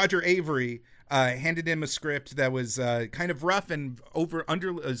 It was Roger Avery handed him a script that was kind of rough and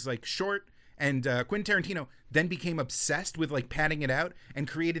was like short. And Quentin Tarantino then became obsessed with like padding it out and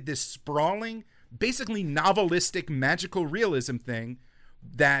created this sprawling, basically novelistic magical realism thing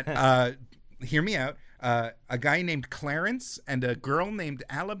that, hear me out, a guy named Clarence and a girl named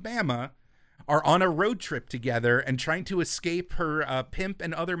Alabama are on a road trip together and trying to escape her pimp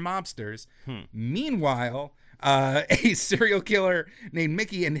and other mobsters. Meanwhile, a serial killer named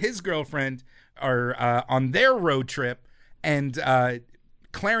Mickey and his girlfriend are on their road trip, and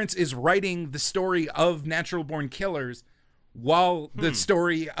Clarence is writing the story of Natural Born Killers while the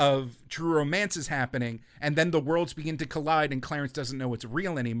story of True Romance is happening, and then the worlds begin to collide and Clarence doesn't know it's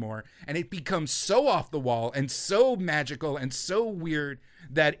real anymore, and it becomes so off the wall and so magical and so weird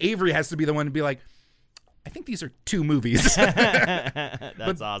that Avery has to be the one to be like, I think these are two movies.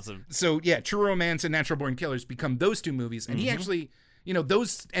 That's awesome. So yeah, True Romance and Natural Born Killers become those two movies, and he actually,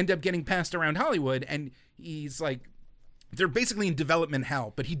 those end up getting passed around Hollywood, and he's like, they're basically in development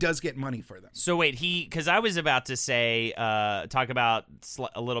hell, but he does get money for them. So wait, because I was about to say, talk about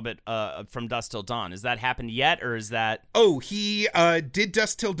a little bit From Dusk Till Dawn. Has that happened yet, or is that? Oh, he did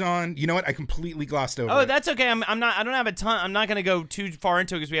Dusk Till Dawn. You know what? I completely glossed over. Oh, it. that's okay. I don't have a ton. I'm not going to go too far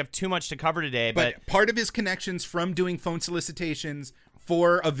into it because we have too much to cover today. But part of his connections from doing phone solicitations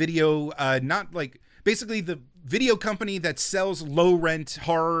for a video, basically the video company that sells low rent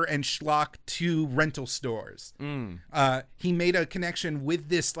horror and schlock to rental stores. He made a connection with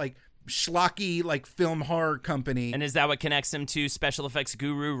this like schlocky like film horror company. And is that what connects him to special effects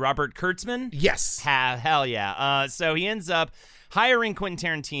guru Robert Kurtzman? Yes. Hell yeah. So he ends up hiring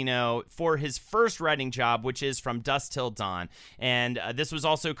Quentin Tarantino for his first writing job, which is From Dusk Till Dawn. And this was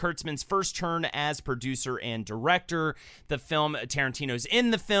also Kurtzman's first turn as producer and director. The film, Tarantino's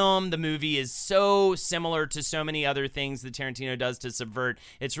in the film. The movie is so similar to so many other things that Tarantino does to subvert.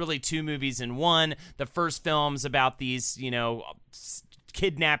 It's really two movies in one. The first film's about these,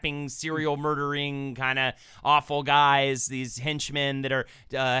 kidnapping, serial murdering kind of awful guys, these henchmen that are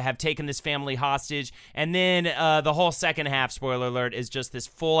have taken this family hostage, and then the whole second half, spoiler alert, is just this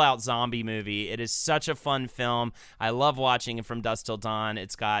full-out zombie movie. It is such a fun film. I love watching it. From Dusk Till Dawn.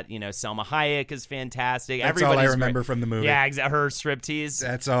 It's got, Selma Hayek is fantastic. That's all I remember from the movie. Yeah, her striptease.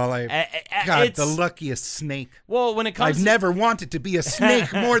 That's all God, the luckiest snake. Well, when it comes I've never wanted to be a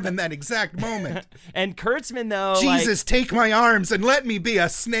snake more than that exact moment. And Kurtzman, though, Jesus, take my arms and let me be a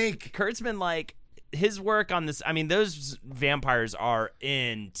snake. Kurtzman, his work on this, those vampires are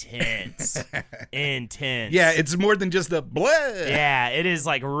intense. Intense. Yeah, it's more than just the blood. Yeah, it is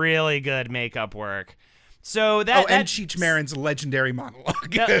really good makeup work. So that and Cheech Marin's legendary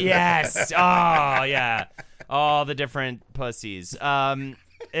monologue. Yes. Oh, yeah. All the different pussies.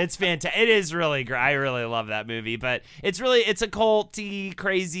 It's fantastic. It is really great. I really love that movie, but it's a culty,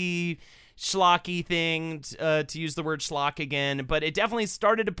 crazy, schlocky thing, to use the word schlock again, but it definitely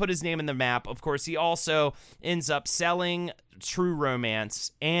started to put his name in the map. Of course, he also ends up selling True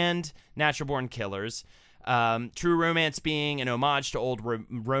Romance and Natural Born Killers. True Romance being an homage to old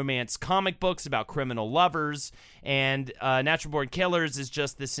romance comic books about criminal lovers, and Natural Born Killers is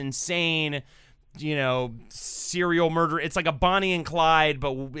just this insane, serial murder. It's like a Bonnie and Clyde,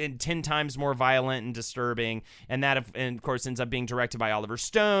 but 10 times more violent and disturbing. And that, of course, ends up being directed by Oliver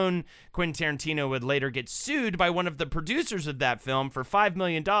Stone. Quentin Tarantino would later get sued by one of the producers of that film for $5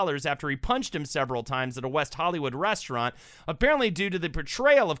 million after he punched him several times at a West Hollywood restaurant, apparently due to the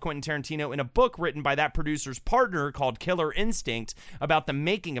portrayal of Quentin Tarantino in a book written by that producer's partner called Killer Instinct about the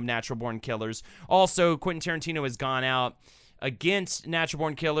making of Natural Born Killers. Also, Quentin Tarantino has gone out against Natural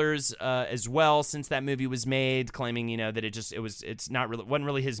Born Killers as well since that movie was made, claiming that wasn't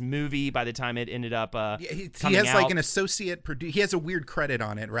really his movie by the time it ended up he coming has out. Like an associate producer. He has a weird credit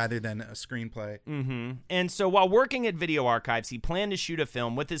on it rather than a screenplay. And so while working at Video Archives, he planned to shoot a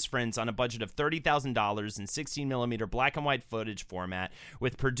film with his friends on a budget of $30,000 in 16mm black and white footage format,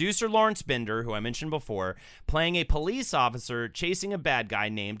 with producer Lawrence Bender, who I mentioned before, playing a police officer chasing a bad guy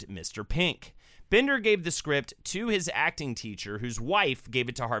named Mr. Pink. Bender gave the script to his acting teacher, whose wife gave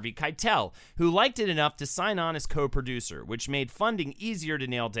it to Harvey Keitel, who liked it enough to sign on as co-producer, which made funding easier to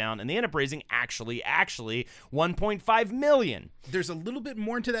nail down, and they ended up raising actually $1.5 million. There's a little bit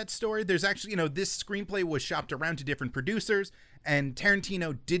more to that story. There's actually, this screenplay was shopped around to different producers, and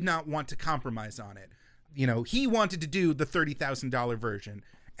Tarantino did not want to compromise on it. He wanted to do the $30,000 version.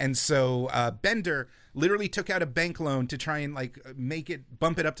 And so Bender literally took out a bank loan to try and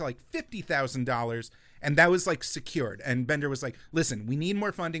bump it up to $50,000, and that was secured. And Bender was like, "Listen, we need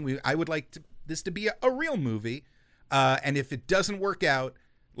more funding. I would like this to be a real movie. And if it doesn't work out,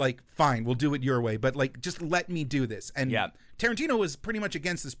 like, fine, we'll do it your way. But, like, just let me do this. And Tarantino was pretty much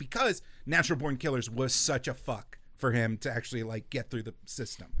against this because Natural Born Killers was such a fuck for him to actually, like, get through the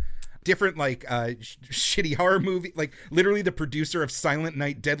system. Different, like, shitty horror movie. Like, literally the producer of Silent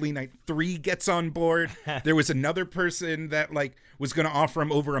Night, Deadly Night 3 gets on board. There was another person that, like, was going to offer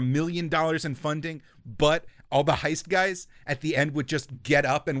him over $1 million in funding, but all the heist guys at the end would just get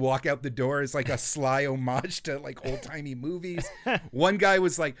up and walk out the door as, like, a sly homage to, like, old-timey movies. One guy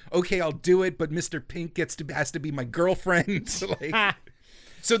was like, okay, I'll do it, but Mr. Pink has to be my girlfriend. Like...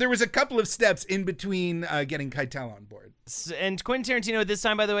 So there was a couple of steps in between getting Keitel on board. And Quentin Tarantino at this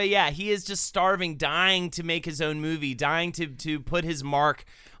time, by the way, he is just starving, dying to make his own movie, dying to put his mark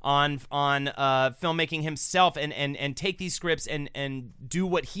on filmmaking himself and take these scripts and do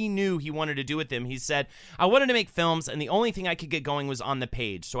what he knew he wanted to do with them. He said, I wanted to make films, and the only thing I could get going was on the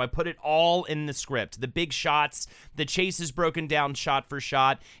page. So I put it all in the script. The big shots, the chase is broken down shot for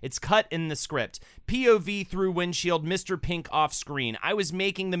shot. It's cut in the script. POV through windshield, Mr. Pink off screen. I was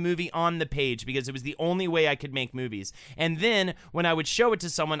making the movie on the page because it was the only way I could make movies. And then when I would show it to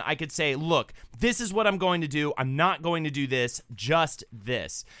someone, I could say, look, this is what I'm going to do. I'm not going to do this, just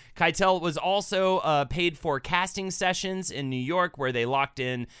this. Keitel was also paid for casting sessions in New York where they locked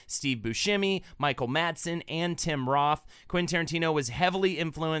in Steve Buscemi, Michael Madsen, and Tim Roth. Quentin Tarantino was heavily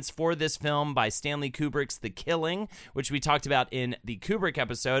influenced for this film by Stanley Kubrick's The Killing, which we talked about in the Kubrick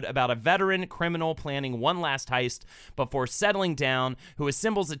episode, about a veteran criminal planning one last heist before settling down, who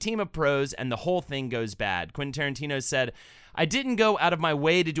assembles a team of pros, and the whole thing goes bad. Quentin Tarantino said, I didn't go out of my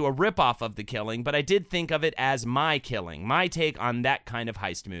way to do a ripoff of The Killing, but I did think of it as my killing, my take on that kind of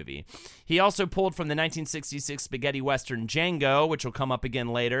heist movie. He also pulled from the 1966 spaghetti western Django, which will come up again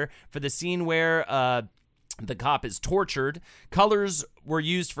later, for the scene where the cop is tortured. Colors were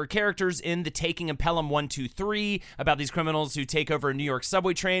used for characters in The Taking of Pelham 123, about these criminals who take over a New York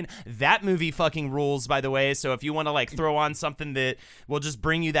subway train. That movie fucking rules, by the way. So if you want to, like, throw on something that will just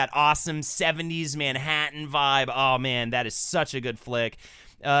bring you that awesome 70s Manhattan vibe, oh man, that is such a good flick.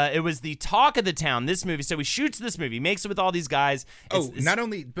 It was the talk of the town, this movie. So he shoots this movie, makes it with all these guys. Not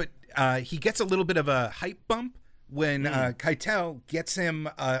only, but he gets a little bit of a hype bump when Keitel gets him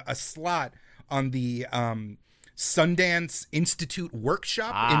a slot on the Sundance Institute workshop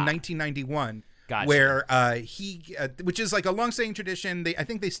in 1991, gotcha. Where he, which is like a long-standing tradition. I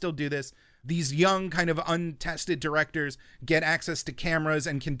think they still do this. These young, kind of untested directors get access to cameras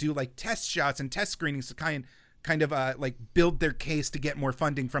and can do like test shots and test screenings to kind of like build their case to get more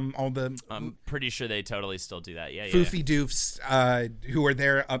funding from all the. I'm pretty sure they totally still do that. Yeah, foofy doofs who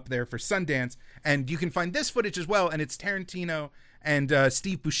are up there for Sundance, and you can find this footage as well. And it's Tarantino and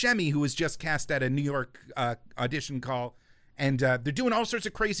Steve Buscemi, who was just cast at a New York audition call. And they're doing all sorts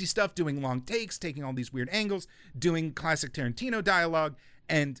of crazy stuff, doing long takes, taking all these weird angles, doing classic Tarantino dialogue.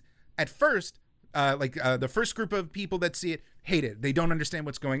 And at first, the first group of people that see it hate it. They don't understand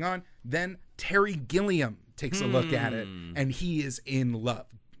what's going on. Then Terry Gilliam takes a look at it, and he is in love.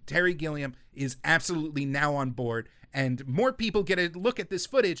 Terry Gilliam is absolutely now on board. And more people get a look at this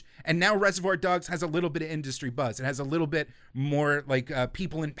footage, and now Reservoir Dogs has a little bit of industry buzz. It has a little bit more like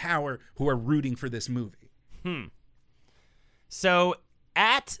people in power who are rooting for this movie. So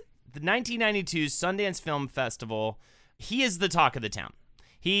at the 1992 Sundance Film Festival, he is the talk of the town.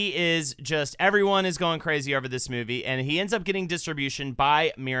 He is just, everyone is going crazy over this movie, and he ends up getting distribution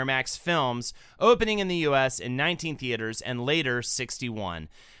by Miramax Films, opening in the U.S. in 19 theaters and later 61.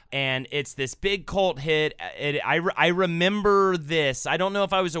 And it's this big cult hit. I remember this. I don't know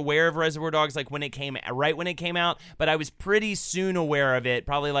if I was aware of Reservoir Dogs like when it came out, but I was pretty soon aware of it,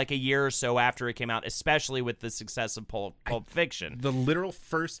 probably like a year or so after it came out, especially with the success of Pulp Fiction. The literal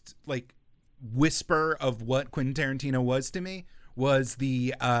first like whisper of what Quentin Tarantino was to me was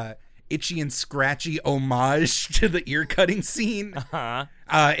the itchy and scratchy homage to the ear cutting scene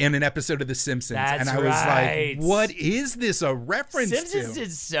in an episode of The Simpsons. That's and I was like, what is this a reference Simpsons to?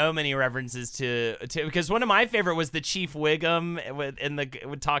 did so many references to because one of my favorite was the Chief Wiggum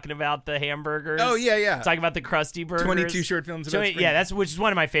talking about the hamburgers. Oh, yeah. Talking about the Krusty Burgers. 22 short films about spring. Yeah, which is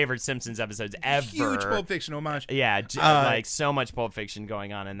one of my favorite Simpsons episodes ever. Huge Pulp Fiction homage. Yeah, like so much Pulp Fiction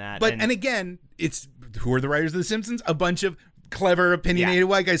going on in that. But and again, it's who are the writers of The Simpsons? A bunch of clever, opinionated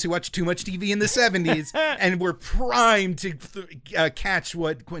white guys who watched too much TV in the 70s and were primed to catch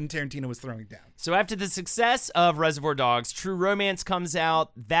what Quentin Tarantino was throwing down. So after the success of Reservoir Dogs, True Romance comes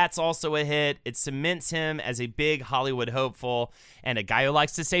out. That's also a hit. It cements him as a big Hollywood hopeful and a guy who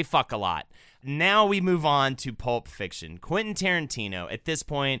likes to say fuck a lot. Now we move on to Pulp Fiction. Quentin Tarantino, at this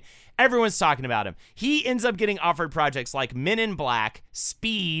point, everyone's talking about him. He ends up getting offered projects like Men in Black,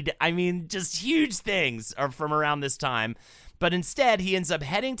 Speed, I mean, just huge things are from around this time. But instead, he ends up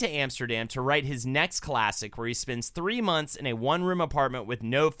heading to Amsterdam to write his next classic, where he spends 3 months in a one-room apartment with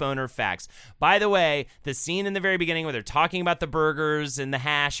no phone or fax. By the way, the scene in the very beginning where they're talking about the burgers and the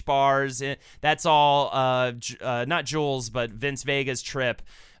hash bars, that's all not Jules, but Vince Vega's trip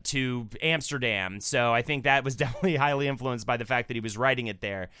to Amsterdam. So I think that was definitely highly influenced by the fact that he was writing it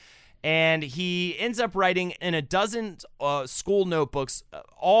there. And he ends up writing in a dozen school notebooks,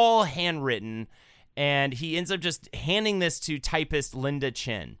 all handwritten, and he ends up just handing this to typist Linda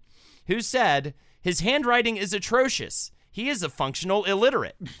Chin, who said, his handwriting is atrocious. He is a functional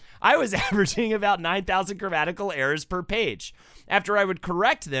illiterate. I was averaging about 9,000 grammatical errors per page. After I would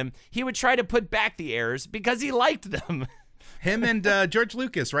correct them, he would try to put back the errors because he liked them. Him and George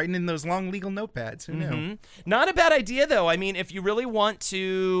Lucas writing in those long legal notepads. Who knew? Not a bad idea, though. I mean, if you really want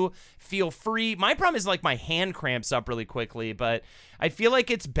to feel free, my problem is like my hand cramps up really quickly, but I feel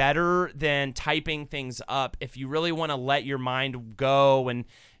like it's better than typing things up if you really want to let your mind go and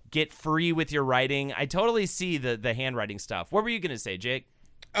get free with your writing. I totally see the handwriting stuff. What were you going to say, Jake?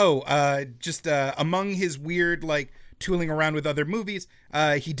 Oh, just among his weird, like, tooling around with other movies,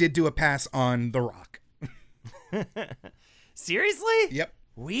 he did do a pass on The Rock. Seriously? Yep.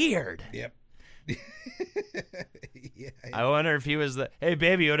 Weird. Yep. Yeah. I wonder if he was hey,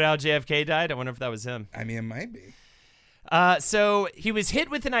 baby, you know how JFK died? I wonder if that was him. I mean, it might be. So he was hit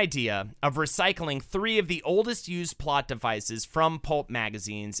with an idea of recycling 3 of the oldest used plot devices from pulp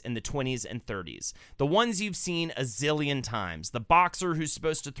magazines in the 20s and 30s. The ones you've seen a zillion times. The boxer who's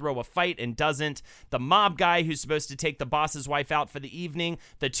supposed to throw a fight and doesn't. The mob guy who's supposed to take the boss's wife out for the evening.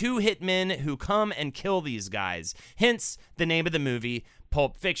 The 2 hitmen who come and kill these guys. Hence the name of the movie,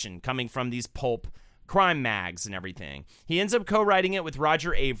 Pulp Fiction, coming from these pulp crime mags and everything. He ends up co-writing it with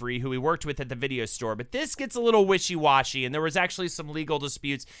Roger Avery, who he worked with at the video store, but this gets a little wishy-washy, and there was actually some legal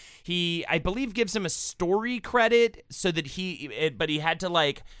disputes. He, I believe, gives him a story credit so that but he had to,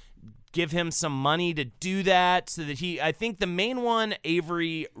 like, give him some money to do that so that I think the main one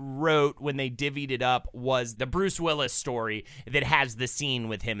Avery wrote when they divvied it up was the Bruce Willis story that has the scene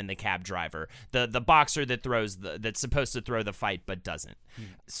with him and the cab driver, the boxer that that's supposed to throw the fight but doesn't.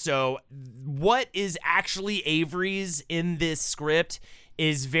 So what is actually Avery's in this script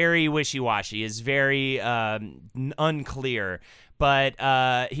is very wishy-washy, is very unclear.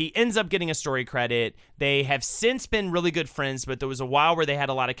 But he ends up getting a story credit. They have since been really good friends, but there was a while where they had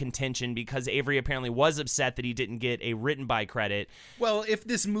a lot of contention because Avery apparently was upset that he didn't get a written by credit. Well, if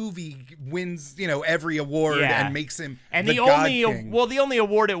this movie wins, every award and makes him the King. Well, the only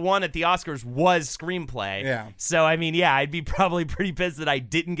award it won at the Oscars was screenplay. Yeah. So, I mean, I'd be probably pretty pissed that I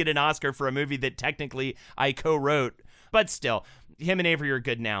didn't get an Oscar for a movie that technically I co-wrote. But still, him and Avery are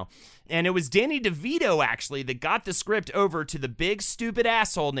good now. And it was Danny DeVito, actually, that got the script over to the big stupid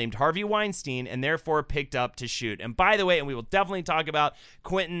asshole named Harvey Weinstein and therefore picked up to shoot. And by the way, and we will definitely talk about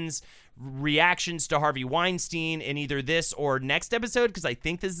Quentin's reactions to Harvey Weinstein in either this or next episode, because I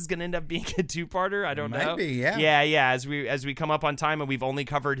think this is going to end up being a 2-parter. I don't know. Might be, yeah. Yeah, as we come up on time, and we've only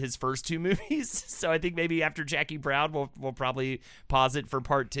covered his first 2 movies. So I think maybe after Jackie Brown, we'll probably pause it for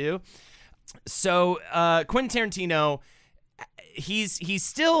part 2. So Quentin Tarantino, he's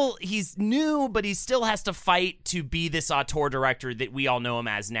new, but he still has to fight to be this auteur director that we all know him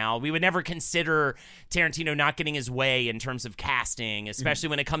as now. We would never consider Tarantino not getting his way in terms of casting, especially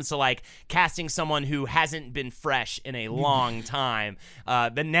when it comes to like casting someone who hasn't been fresh in a long time.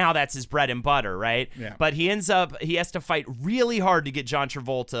 But now that's his bread and butter, right? Yeah. But he has to fight really hard to get John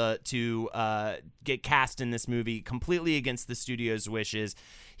Travolta to get cast in this movie, completely against the studio's wishes.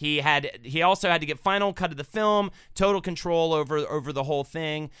 He also had to get final cut of the film, total control over the whole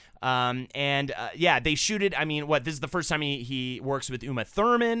thing. They shoot it. I mean, this is the first time he works with Uma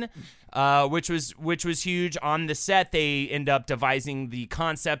Thurman, which was huge. On the set, they end up devising the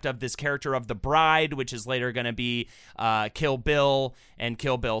concept of this character of the bride, which is later going to be Kill Bill and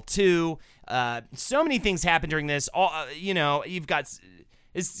Kill Bill 2. So many things happen during this. You've got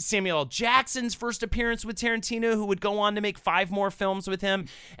is Samuel L. Jackson's first appearance with Tarantino, who would go on to make 5 more films with him.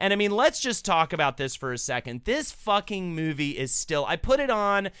 And I mean, let's just talk about this for a second. This fucking movie is still, I put it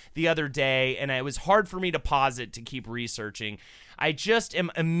on the other day and it was hard for me to pause it to keep researching. I just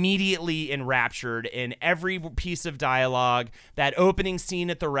am immediately enraptured in every piece of dialogue. That opening scene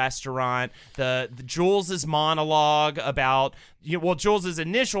at the restaurant, the Jules's monologue about, Jules's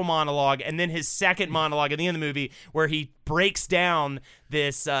initial monologue, and then his second monologue at the end of the movie, where he breaks down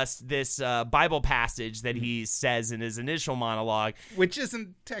this Bible passage that he says in his initial monologue, which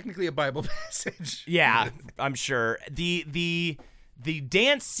isn't technically a Bible passage. Yeah, I'm sure. The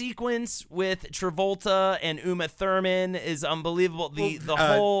dance sequence with Travolta and Uma Thurman is unbelievable.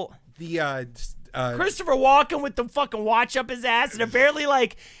 Christopher Walken with the fucking watch up his ass, and apparently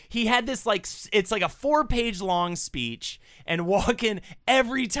he had this it's like a 4-page long speech, and Walken,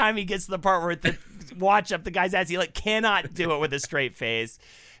 every time he gets to the part where the watch up the guy's ass, he cannot do it with a straight face.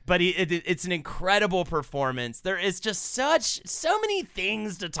 But it's an incredible performance. There is just so many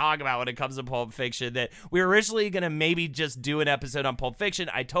things to talk about when it comes to Pulp Fiction that we were originally going to maybe just do an episode on Pulp Fiction.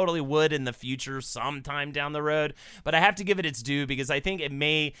 I totally would in the future sometime down the road. But I have to give it its due because I think it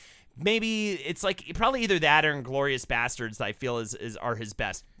maybe it's probably either that or Inglourious Bastards, I feel is his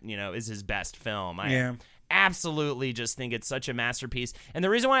best, is his best film. I absolutely just think it's such a masterpiece. And the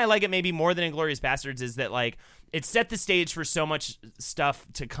reason why I like it maybe more than Inglourious Bastards is that it set the stage for so much stuff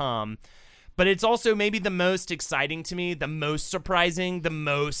to come, but it's also maybe the most exciting to me, the most surprising, the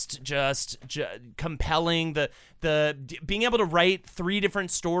most just compelling, the being able to write 3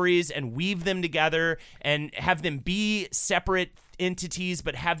 different stories and weave them together and have them be separate entities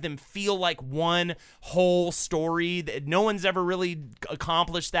but have them feel like one whole story. That no one's ever really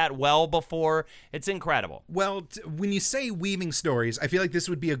accomplished that well before. It's incredible. Well, when you say weaving stories, I feel like this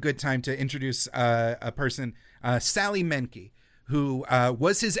would be a good time to introduce a person, Sally Menke, who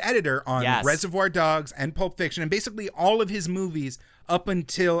was his editor on Reservoir Dogs and Pulp Fiction, and basically all of his movies up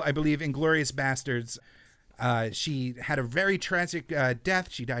until, I believe, Inglourious Bastards. She had a very tragic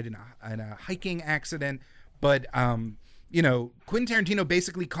death. She died in a hiking accident, but Quentin Tarantino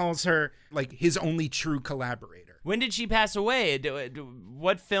basically calls her his only true collaborator. When did she pass away?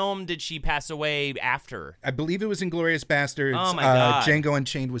 What film did she pass away after? I believe it was Inglourious Bastards. Oh my God. Django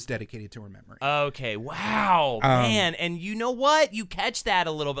Unchained was dedicated to her memory. Okay, wow, man. And you know what? You catch that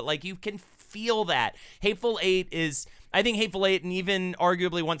a little bit. You can feel that. Hateful Eight and even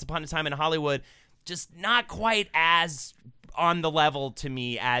arguably Once Upon a Time in Hollywood, just not quite as on the level to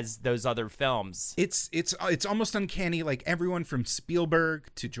me as those other films. It's almost uncanny. Everyone from Spielberg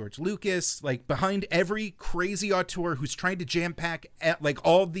to George Lucas, behind every crazy auteur who's trying to jam pack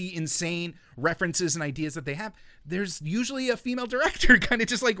all the insane references and ideas that they have, there's usually a female director kind of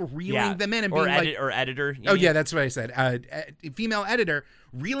just reeling them in and being or editor. Yeah, that's what I said. Female editor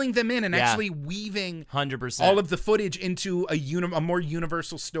reeling them in and actually weaving 100% all of the footage into a more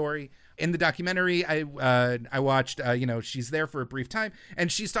universal story. In the documentary I watched, she's there for a brief time,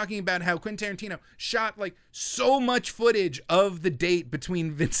 and she's talking about how Quentin Tarantino shot so much footage of the date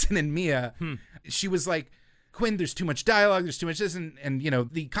between Vincent and Mia. She was like, Quinn, there's too much dialogue, there's too much this, and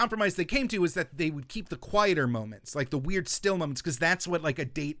the compromise they came to was that they would keep the quieter moments, the weird still moments, because that's what a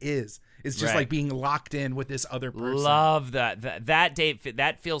date is. It's just being locked in with this other person. Love that date.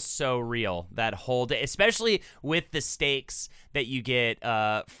 That feels so real. That whole day, especially with the stakes that you get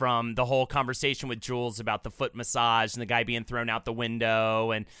from the whole conversation with Jules about the foot massage and the guy being thrown out the window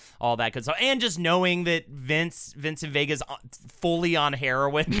and all that good stuff, and just knowing that Vincent Vega's fully on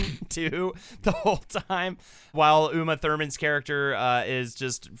heroin too the whole time, while Uma Thurman's character is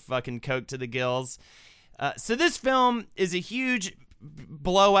just fucking coked to the gills. So this film is a huge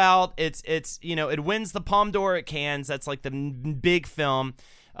blowout. It's it wins the Palme d'Or at Cannes. That's the big film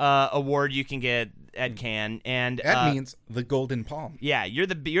award you can get at Cannes, and that means the Golden Palm. Yeah, you're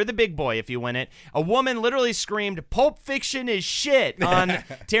the big boy if you win it. A woman literally screamed, "Pulp Fiction is shit!" on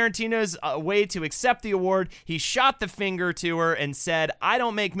Tarantino's way to accept the award. He shot the finger to her and said, "I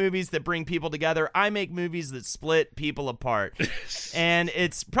don't make movies that bring people together. I make movies that split people apart." And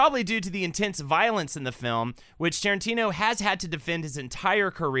it's probably due to the intense violence in the film, which Tarantino has had to defend his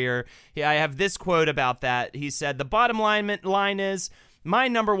entire career. I have this quote about that. He said, "The bottom line is, my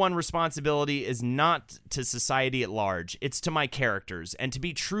number one responsibility is not to society at large. It's to my characters, and to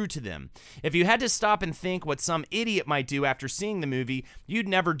be true to them. If you had to stop and think what some idiot might do after seeing the movie, you'd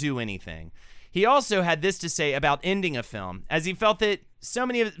never do anything." He also had this to say about ending a film, as he felt that so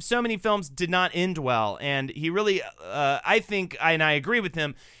many films did not end well, and he really, I think, and I agree with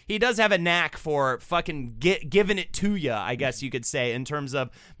him, he does have a knack for fucking giving it to you, I guess you could say, in terms of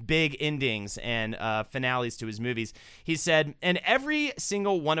big endings and finales to his movies. He said, "And every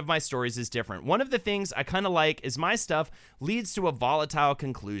single one of my stories is different. One of the things I kind of like is my stuff leads to a volatile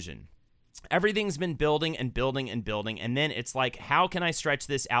conclusion." Everything's been building and building and building, and then it's like, how can I stretch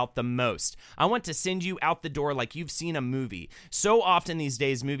this out the most? I want to send you out the door like you've seen a movie. So often these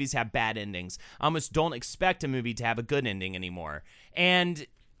days, movies have bad endings. I almost don't expect a movie to have a good ending anymore. And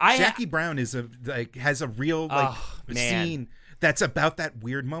Jackie Brown has a real scene that's about that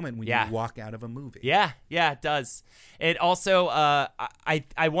weird moment when you walk out of a movie. Yeah, it does. It also,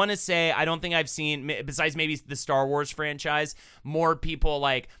 I want to say, I don't think I've seen, besides maybe the Star Wars franchise, more people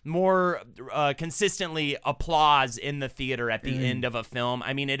consistently applause in the theater at the end of a film.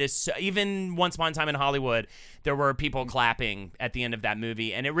 I mean, it is even Once Upon a Time in Hollywood, there were people clapping at the end of that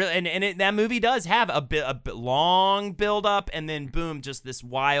movie, and it really, that movie does have a long build up, and then boom, just this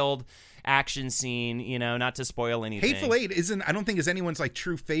wild action scene, not to spoil anything. Hateful Eight I don't think is anyone's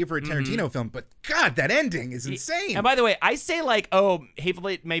true favorite Tarantino film, but God, that ending is insane. And by the way, I say Hateful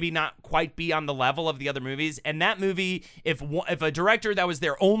Eight maybe not quite be on the level of the other movies, and that movie, if a director that was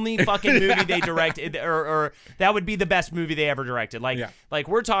their only fucking movie they directed, or that would be the best movie they ever directed. Like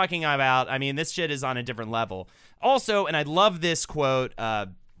we're talking about, I mean, this shit is on a different level. Also, and I love this quote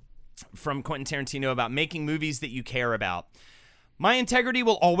from Quentin Tarantino about making movies that you care about. My integrity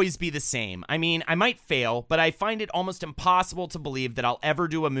will always be the same. I mean, I might fail, but I find it almost impossible to believe that I'll ever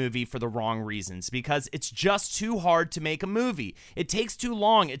do a movie for the wrong reasons, because it's just too hard to make a movie. It takes too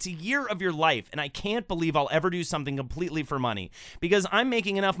long. It's a year of your life, and I can't believe I'll ever do something completely for money, because I'm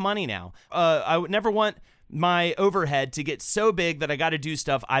making enough money now. I would never want my overhead to get so big that I got to do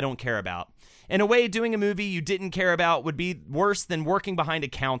stuff I don't care about. In a way, doing a movie you didn't care about would be worse than working behind a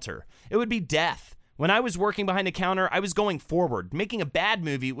counter. It would be death. When I was working behind a counter, I was going forward. Making a bad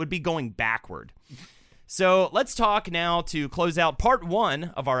movie would be going backward. So let's talk now to close out part 1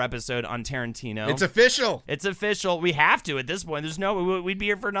 of our episode on Tarantino. It's official. It's official. We have to at this point. We'd be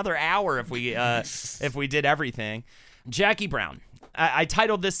here for another hour if we did everything. Jackie Brown. I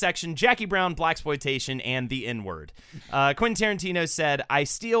titled this section, Jackie Brown, Blaxploitation, and the N-Word. Quentin Tarantino said, I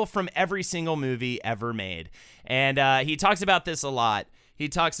steal from every single movie ever made. And he talks about this a lot. He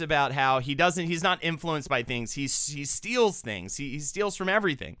talks about how he's not influenced by things. He steals things. He steals from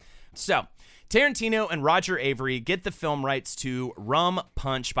everything. So, Tarantino and Roger Avary get the film rights to Rum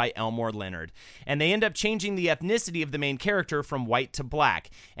Punch by Elmore Leonard, and they end up changing the ethnicity of the main character from white to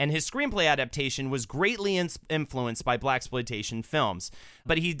black, and his screenplay adaptation was greatly influenced by blaxploitation films.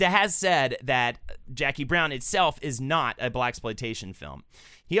 But he has said that Jackie Brown itself is not a blaxploitation film.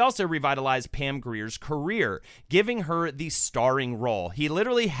 He also revitalized Pam Grier's career, giving her the starring role. He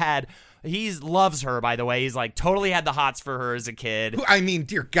loves her, by the way. He's totally had the hots for her as a kid. I mean,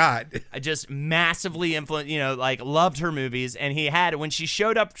 dear God. Just massively influenced, loved her movies. And when she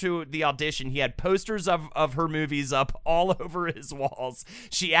showed up to the audition, he had posters of her movies up all over his walls.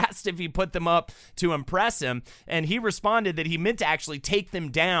 She asked if he put them up to impress him, and he responded that he meant to actually take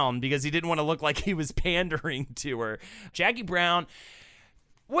them down because he didn't want to look like he was pandering to her. Jackie Brown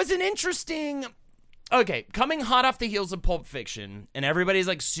was an interesting... Okay, coming hot off the heels of Pulp Fiction, and everybody's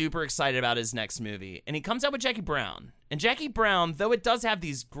super excited about his next movie, and he comes out with Jackie Brown. And Jackie Brown, though it does have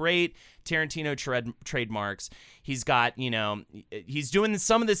these great Tarantino trademarks, he's got, he's doing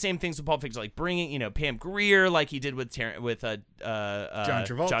some of the same things with Pulp Fiction, like bringing, Pam Grier, like he did with John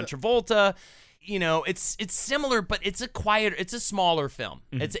Travolta. It's similar, but it's a smaller film.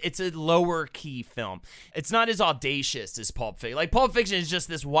 Mm-hmm. It's a lower key film. It's not as audacious as Pulp Fiction. Pulp Fiction is just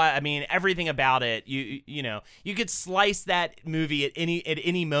this wild, everything about it, you could slice that movie at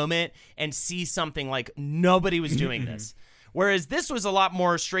any moment and see something nobody was doing this. Whereas this was a lot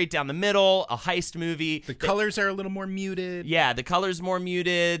more straight down the middle, a heist movie. The colors are a little more muted. Yeah, the colors more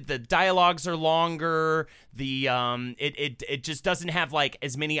muted. The dialogues are longer. It just doesn't have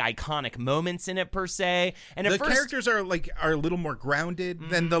as many iconic moments in it per se. And the characters are a little more grounded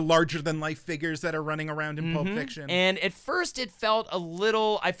than the larger than life figures that are running around in Pulp Fiction. And at first I felt a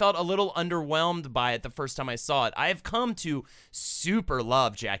little underwhelmed by it the first time I saw it. I've come to super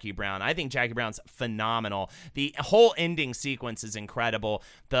love Jackie Brown. I think Jackie Brown's phenomenal. The whole ending sequence is incredible.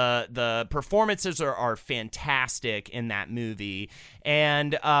 The performances are fantastic in that movie.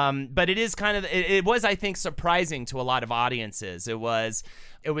 And but it is it was, I think, surprising to a lot of audiences. It was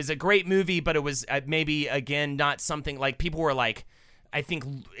a great movie, but it was maybe again not something people were I think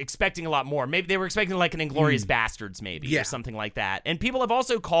expecting a lot more. Maybe they were expecting an Inglourious Bastards maybe or something like that. And people have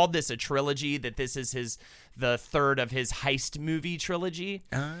also called this a trilogy, that this is the third of his heist movie trilogy,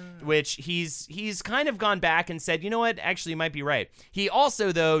 which he's kind of gone back and said, you know what, actually you might be right. He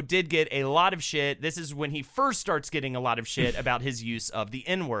also, though, did get a lot of shit. This is when he first starts getting a lot of shit about his use of the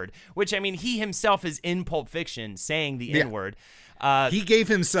N-word, which, I mean, he himself is in Pulp Fiction saying the N-word. He gave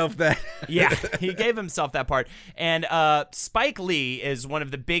himself that. Yeah, he gave himself that part. And Spike Lee is one of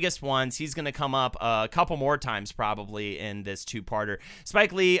the biggest ones. He's going to come up a couple more times probably in this two-parter.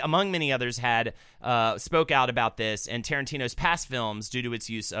 Spike Lee, among many others, had spoke out about this and Tarantino's past films due to its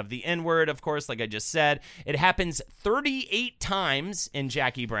use of the N-word, of course, like I just said. It happens 38 times in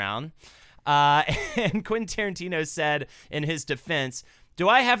Jackie Brown. And Quentin Tarantino said in his defense, "Do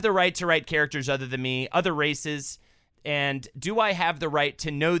I have the right to write characters other than me, other races? And do I have the right to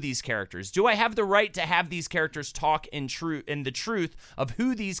know these characters? Do I have the right to have these characters talk in the truth of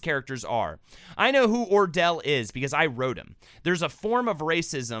who these characters are? I know who Ordell is because I wrote him. There's a form of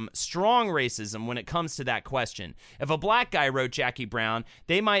racism, strong racism, when it comes to that question. If a black guy wrote Jackie Brown,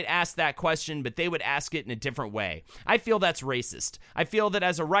 they might ask that question, but they would ask it in a different way. I feel that's racist. I feel that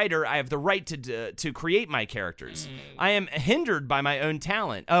as a writer, I have the right to create my characers. I am hindered by my own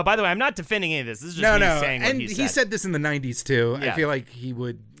talent." Oh, by the way, I'm not defending any of this. This is just me saying what he said. And he said this in the 90s too. Yeah. I feel like he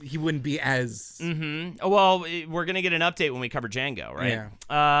wouldn't be as Well, we're gonna get an update when we cover Django, right?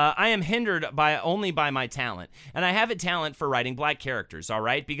 Yeah. I am hindered only by my talent, and I have a talent for writing black characters, all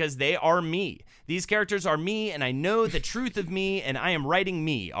right, because they are me. These characters are me, and I know the truth of me, and I am writing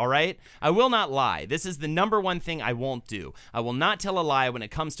me, all right? I will not lie. This is the number one thing I won't do. I will not tell a lie when it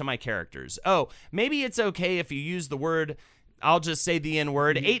comes to my characters. Oh, maybe it's okay if you use the word, I'll just say the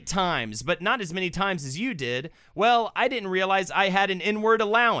N-word 8 times, but not as many times as you did. Well, I didn't realize I had an N-word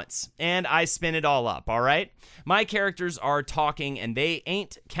allowance, and I spin it all up, all right? My characters are talking, and they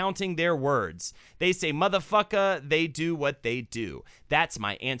ain't counting their words. They say motherfucker, they do what they do. That's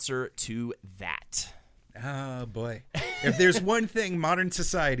my answer to that. Oh, boy. If there's one thing modern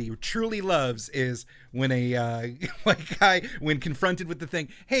society truly loves is when a white guy, when confronted with the thing,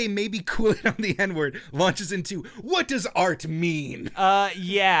 hey, maybe cool it on the N-word, launches into, what does art mean?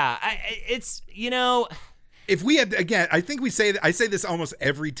 Yeah. It's, you know... If we had, again, I think I say this almost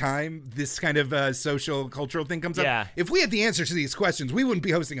every time this kind of social, cultural thing comes up. Yeah. If we had the answers to these questions, we wouldn't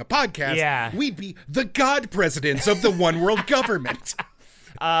be hosting a podcast. Yeah. We'd be the God presidents of the one world government.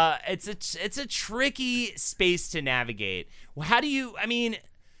 It's a tricky space to navigate. How do you, I mean,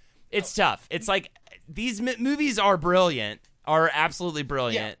 it's tough. It's like these movies are brilliant, are absolutely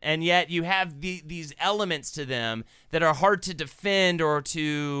brilliant, and yet you have these elements to them that are hard to defend or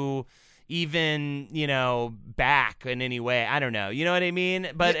to even, you know, back in any way. I don't know. You know what I mean?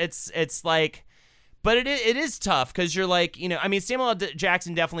 But it's like... But it is tough because you're like, you know, I mean, Samuel L.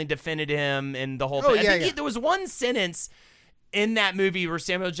 Jackson definitely defended him and the whole thing. I think there was one sentence in that movie where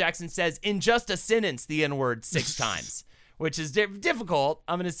Samuel Jackson says, in just a sentence, the N-word 6 times, which is difficult,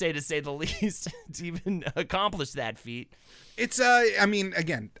 I'm going to say the least, to even accomplish that feat. It's, I mean,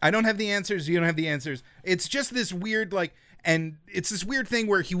 again, I don't have the answers. You don't have the answers. It's just this weird, like, and it's this weird thing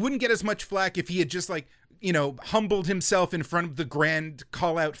where he wouldn't get as much flack if he had just, like, you know, humbled himself in front of the grand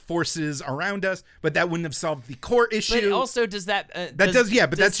call-out forces around us, but that wouldn't have solved the core issue. But also, does that... but that's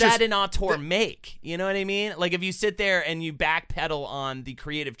that just... an auteur make? You know what I mean? Like, if you sit there and you backpedal on the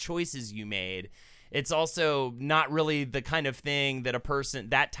creative choices you made, it's also not really the kind of thing that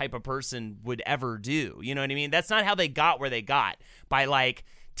that type of person would ever do. You know what I mean? That's not how they got where they got, by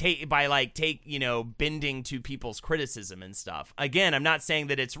bending to people's criticism and stuff. Again, I'm not saying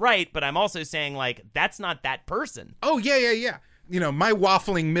that it's right, but I'm also saying, like, that's not that person. Oh, yeah. You know, my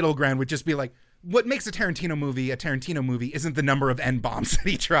waffling middle ground would just be like, what makes a Tarantino movie isn't the number of N-bombs that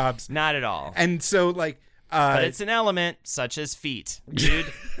he drops. Not at all. And so, like... but it's an element such as feet.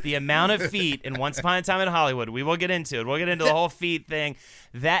 Dude, the amount of feet in Once Upon a Time in Hollywood, we will get into it. We'll get into the whole feet thing.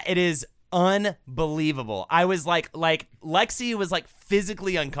 That it is... unbelievable. I was like Lexi was like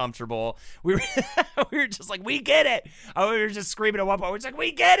physically uncomfortable. We were just like, we get it. We were just screaming at one point. We're just like,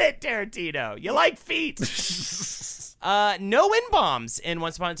 we get it, Tarantino. You like feet. No N-bombs in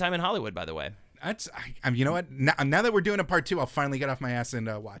Once Upon a Time in Hollywood, by the way. You know what? Now that we're doing a part 2, I'll finally get off my ass and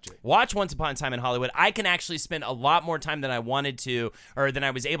watch it. Watch Once Upon a Time in Hollywood. I can actually spend a lot more time than I wanted to, or than I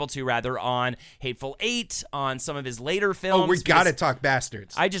was able to, rather, on Hateful Eight, on some of his later films. Oh, we gotta talk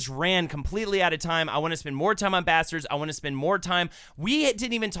Bastards. I just ran completely out of time. I want to spend more time on Bastards. I want to spend more time. We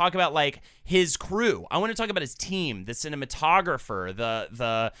didn't even talk about, like, his crew. I want to talk about his team, the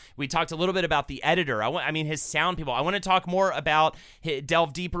cinematographer, we talked a little bit about the editor. His sound people. I want to talk more about,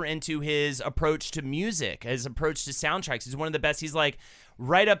 delve deeper into his approach approach to music, his approach to soundtracks. He's one of the best. He's like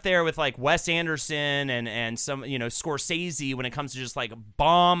right up there with like Wes Anderson and some, Scorsese when it comes to just like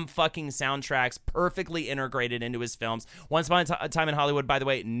bomb fucking soundtracks, perfectly integrated into his films. Once Upon a Time in Hollywood, by the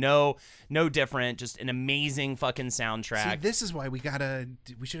way, no different, just an amazing fucking soundtrack. See, this is why we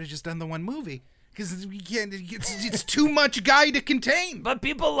should have just done the one movie. Because we can't. It's too much guy to contain. But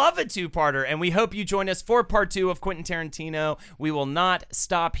people love a two-parter, and we hope you join us for part 2 of Quentin Tarantino. We will not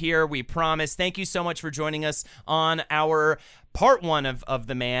stop here, we promise. Thank you so much for joining us on our part 1 of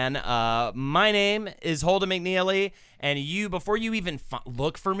The Man. My name is Holden McNeely, and before you even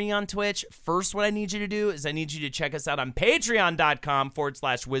look for me on Twitch, first what I need you to do is I need you to check us out on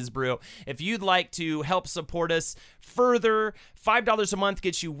patreon.com/WizBrew. If you'd like to help support us further, $5 a month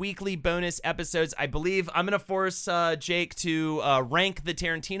gets you weekly bonus episodes. I believe I'm going to force Jake to rank the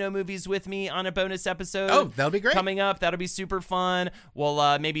Tarantino movies with me on a bonus episode. Oh, that'll be great. Coming up, that'll be super fun.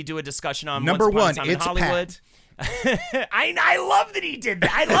 We'll maybe do a discussion on Number Once Upon a Time one, in it's Hollywood. Pat. I love that he did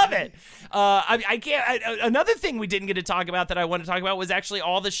that. I love it. I can't. Another thing we didn't get to talk about that I want to talk about was actually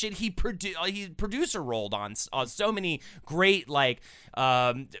all the shit he producer rolled on so many great like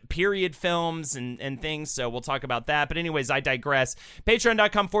period films and things. So we'll talk about that. But anyways, I digress.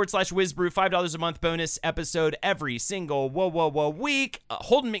 Patreon.com/WizBrew, $5 a month bonus episode every single week.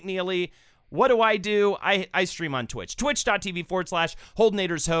 Holden McNeely. What do? I stream on Twitch.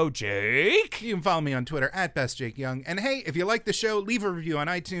 Twitch.tv/HoldenatorsHo. Jake? You can follow me on Twitter @BestJakeYoung. And hey, if you like the show, leave a review on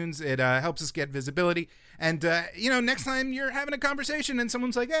iTunes. It helps us get visibility. And, next time you're having a conversation and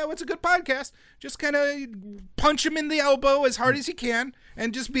someone's like, hey, what's a good podcast? Just kind of punch him in the elbow as hard as you can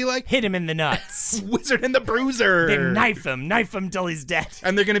and just be like, hit him in the nuts. Wizard and the Bruiser. Then knife him till he's dead.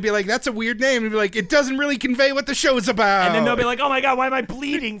 And they're going to be like, that's a weird name. And be like, it doesn't really convey what the show's about. And then they'll be like, oh my God, why am I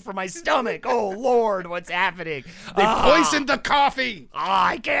bleeding from my stomach? Oh, Lord, what's happening? They poisoned the coffee.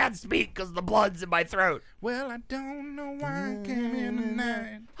 I can't speak because the blood's in my throat. Well, I don't know why I came in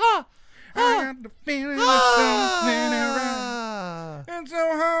tonight. I got the feeling there's something right. It's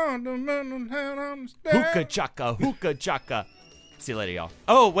so hard to understand. Hookah chaka. See you later, y'all.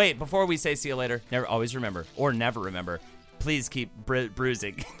 Oh, wait, before we say see you later, always remember, or never remember, please keep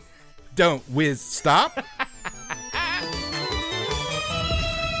bruising. Don't whiz stop.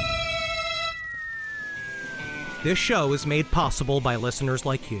 This show is made possible by listeners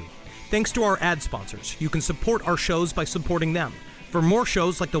like you. Thanks to our ad sponsors, you can support our shows by supporting them. For more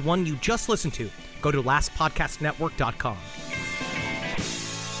shows like the one you just listened to, go to lastpodcastnetwork.com.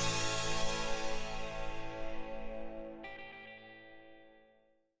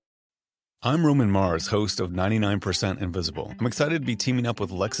 I'm Roman Mars, host of 99% Invisible. I'm excited to be teaming up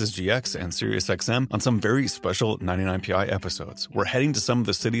with Lexus GX and SiriusXM on some very special 99PI episodes. We're heading to some of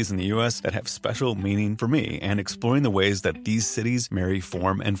the cities in the U.S. that have special meaning for me and exploring the ways that these cities marry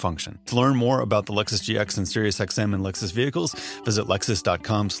form and function. To learn more about the Lexus GX and SiriusXM and Lexus vehicles, visit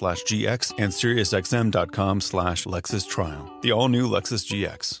lexus.com/GX and SiriusXM.com/Lexus Trial. The all-new Lexus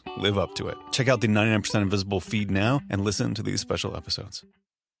GX. Live up to it. Check out the 99% Invisible feed now and listen to these special episodes.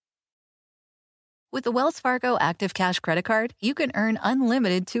 With the Wells Fargo Active Cash Credit Card, you can earn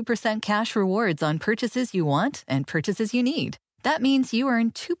unlimited 2% cash rewards on purchases you want and purchases you need. That means you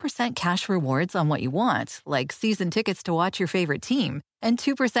earn 2% cash rewards on what you want, like season tickets to watch your favorite team, and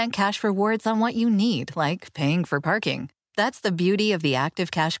 2% cash rewards on what you need, like paying for parking. That's the beauty of the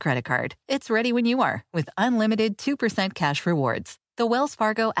Active Cash Credit Card. It's ready when you are, with unlimited 2% cash rewards. The Wells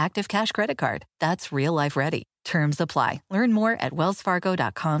Fargo Active Cash Credit Card. That's real life ready. Terms apply. Learn more at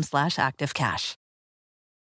wellsfargo.com/activecash.